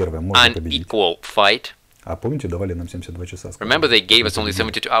unequal fight. Remember, they gave us only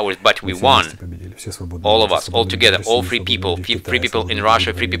 72 hours, but we won. All of us, all together, all free people in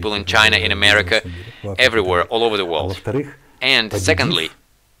Russia, free people in China, in America, everywhere, all over the world. And secondly,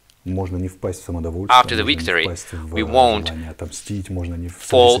 after the victory, we won't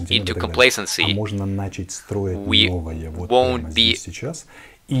fall into complacency. We won't be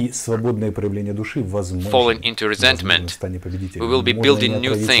falling into resentment. We will be building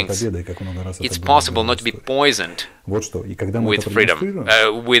new things. It's possible not to be poisoned with freedom,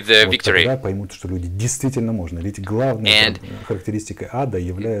 with victory. And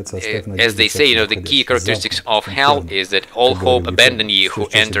as they say, the key characteristics of hell is that all hope abandon ye who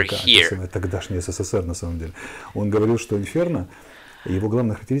enter here.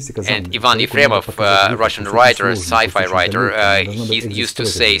 And Ivan Yefremov, Russian writer, sci-fi writer, he used to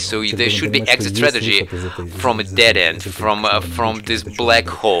say, so there should be exit strategy from a dead end, from this black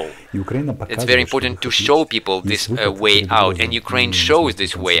hole. It's very important to show people this way out, and Ukraine shows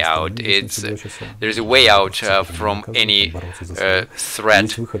this way out. There's a way out from any threat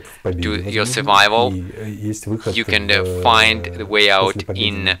to your survival. You can find the way out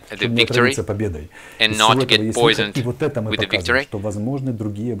in the victory and not get poisoned with the victory.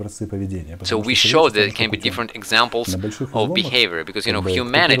 So we show that there can be different examples of behavior, because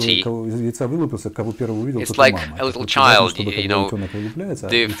humanity, it's like a little child.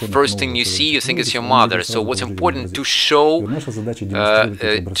 The first thing you see, you think it's your mother. So what's important to show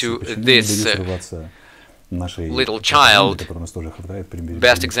to this little child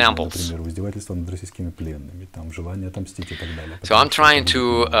best examples. So I'm trying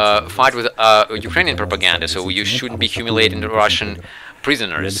to fight with Ukrainian propaganda, so you shouldn't be humiliating the Russian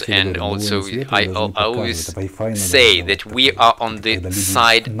prisoners. And also I always say that we are on the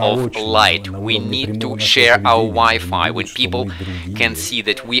side of light. We need to share our Wi-Fi. When people can see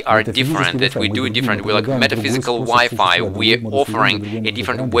that we are different, that we do different, we're like metaphysical Wi-Fi, we're offering a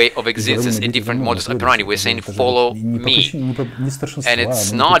different way of existence, a different modus operandi. We're saying follow me. And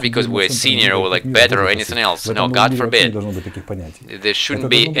it's not because we're senior or like better or anything else. No, God forbid. There shouldn't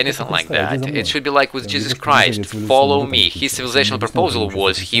be anything like that. It should be like with Jesus Christ, follow me. His civilizational proposal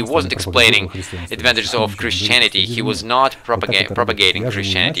was, he wasn't explaining advantages of Christianity, he was not propagating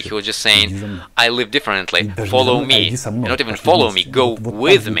Christianity, he was just saying, I live differently, follow me, and not even follow me, go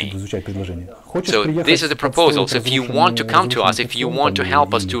with me. So this is the proposal. So if you want to come to us, if you want to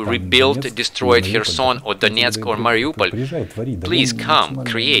help us to rebuild destroyed Kherson or Donetsk or Mariupol, please come,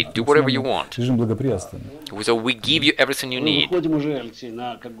 create, do whatever you want. So we give you everything you need.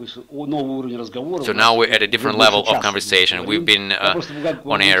 So now we're at a different level of conversation. We've been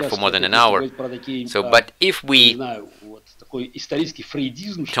on air for more than an hour. So, but if we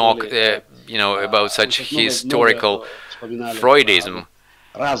talk, about such historical Freudism,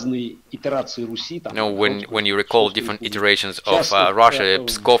 when you recall different iterations of Russia,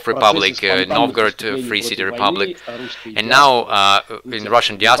 Pskov Republic, Novgorod Free City Republic, and now in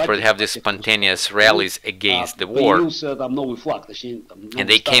Russian diaspora they have these spontaneous rallies against the war, and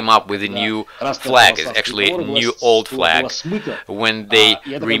they came up with a new flag. It's actually a new old flag. When they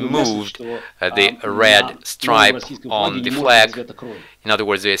removed the red stripe on the flag, in other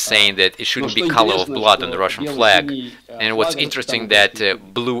words, they're saying that it shouldn't be color of blood on the Russian flag. And what's interesting that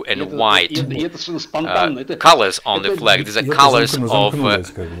blue and white colors on the flag. These are colors of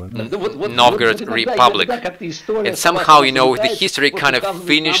Novgorod Republic. And somehow, you know, the history kind of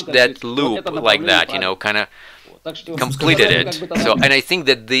finished that loop like that, you know, kind of completed it. So, and I think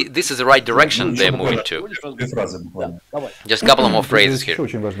that this is the right direction they're moving to. Just a couple of more phrases here.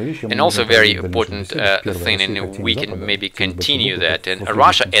 And also a very important thing, and we can maybe continue that. And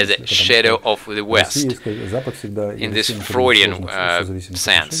Russia as a shadow of the West, in this Freudian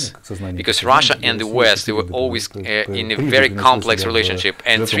sense. Because Russia and the West, they were always in a very complex relationship.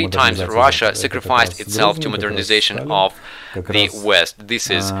 And 3 times Russia sacrificed itself to modernization of the West. This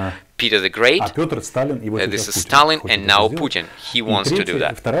is Peter the Great, this is Stalin, and now Putin. He wants to do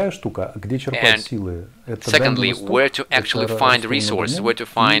that. And secondly, where to actually find resources, where to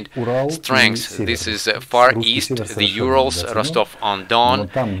find strengths. This is Far East, the Urals, Rostov-on-Don,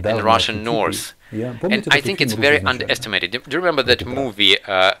 and Russian North. And I think it's very underestimated. Do you remember that movie,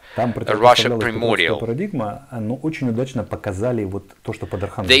 Russia Primordial?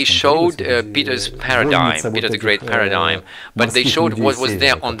 They showed Peter's paradigm, Peter the Great paradigm, but they showed what was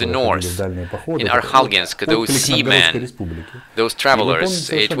there on the north, in Arkhangelsk, those seamen, those travelers.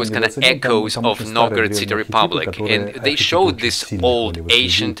 It was kind of echoes of Novgorod City Republic, and they showed this old,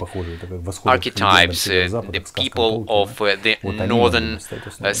 ancient archetypes, the people of the northern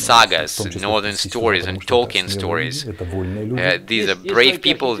sagas, northern stories and Tolkien stories. These are brave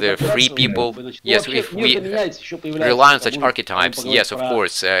people, they're free people. Yes, if we rely on such archetypes, yes, of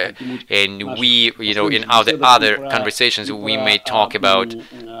course. And we, you know, in our other conversations, we may talk about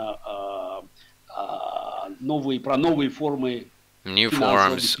new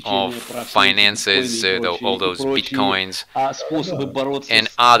forms of finances, all those bitcoins, and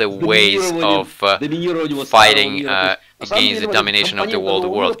other ways of fighting against the domination of the old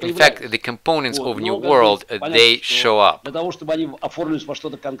world. In fact, the components of New World, they show up. But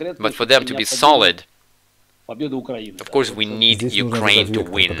for them to be solid, of course, we need Ukraine to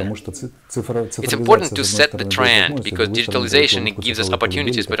win. It's important to set the trend, because digitalization, it gives us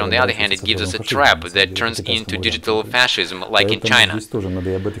opportunities, but on the other hand, it gives us a trap that turns into digital fascism, like in China.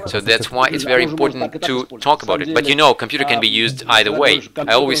 So that's why it's very important to talk about it. But you know, computer can be used either way.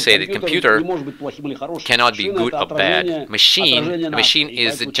 I always say that computer cannot be good or bad. A machine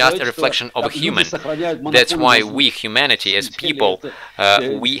is just a reflection of a human. That's why we, humanity, as people,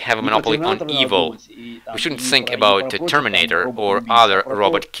 we have a monopoly on evil. We shouldn't think about Terminator or other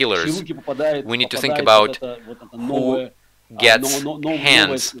robot killers. We need to think about who gets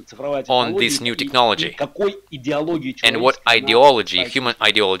hands on this new technology and what ideology, human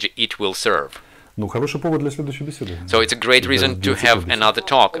ideology, it will serve. So it's a great reason to have another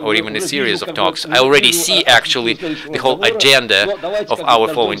talk, or even a series of talks. I already see actually the whole agenda of our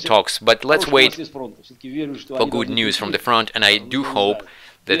following talks, but let's wait for good news from the front, and I do hope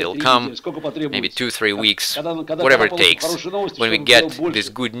that it'll come, maybe 2-3 weeks, whatever it takes, when we get this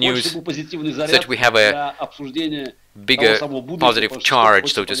good news, so that we have a bigger positive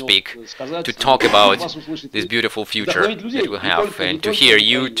charge, so to speak, to talk about this beautiful future that we'll have, and to hear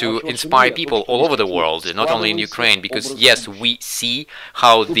you, to inspire people all over the world, not only in Ukraine, because yes, we see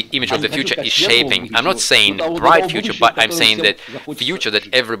how the image of the future is shaping. I'm not saying bright future, but I'm saying that future that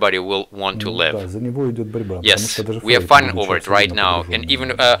everybody will want to live. Yes, we are fighting over it right now, and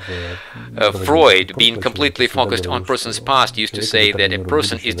even Freud, being completely focused on person's past, used to say that a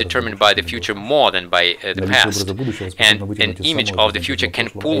person is determined by the future more than by the past. And an image of the future can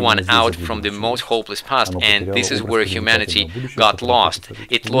pull one out from the most hopeless past, and this is where humanity got lost.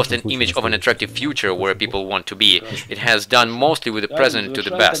 It lost an image of an attractive future where people want to be. It has done mostly with the present to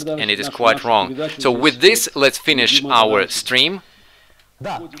the best, and it is quite wrong. So with this, let's finish our stream.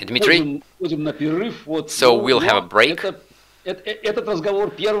 Dmitry? So we'll have a break.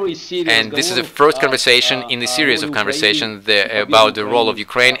 And this is the first conversation in the series of conversations about the role of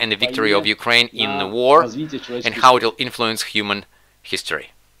Ukraine and the victory of Ukraine in the war, and how it will influence human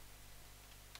history.